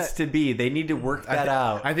it needs yet. to be. They need to work that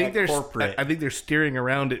out. I think at corporate. I think they're steering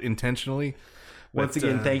around it intentionally. Once But,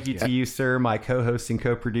 again, thank you to you, sir, my co-host and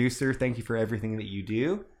co-producer. Thank you for everything that you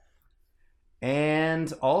do.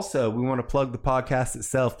 And also, we want to plug the podcast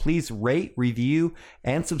itself. Please rate, review,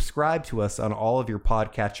 and subscribe to us on all of your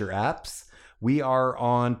podcatcher apps. We are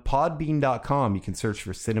on podbean.com. You can search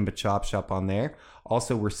for Cinema Chop Shop on there.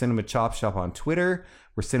 Also, we're Cinema Chop Shop on Twitter.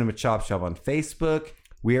 We're Cinema Chop Shop on Facebook.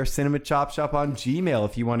 We are Cinema Chop Shop on Gmail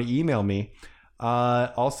if you want to email me.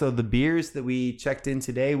 Also, the beers that we checked in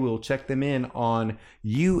today, we'll check them in on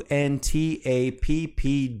UNTAPPD.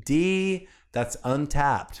 That's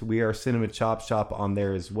Untapped. We are Cinema Chop Shop on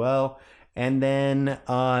there as well. And then,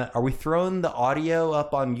 are we throwing the audio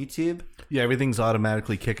up on YouTube? Yeah, everything's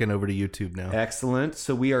automatically kicking over to YouTube now. Excellent.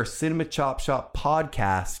 So we are Cinema Chop Shop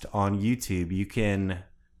Podcast on YouTube. You can,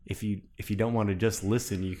 if you don't want to just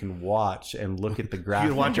listen, you can watch and look at the graphic.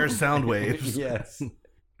 You can watch our sound waves. Yes.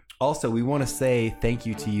 Also, we want to say thank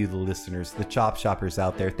you to you, the listeners, the Chop Shoppers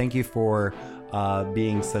out there. Thank you for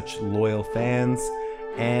being such loyal fans.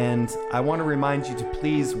 And I want to remind you to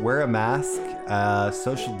please wear a mask,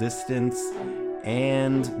 social distance,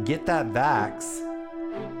 and get that vax.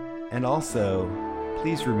 And also,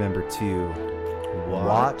 please remember to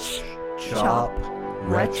watch, chop,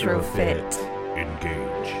 retrofit.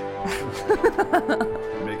 Engage.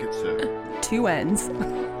 Make it so. 2 ends.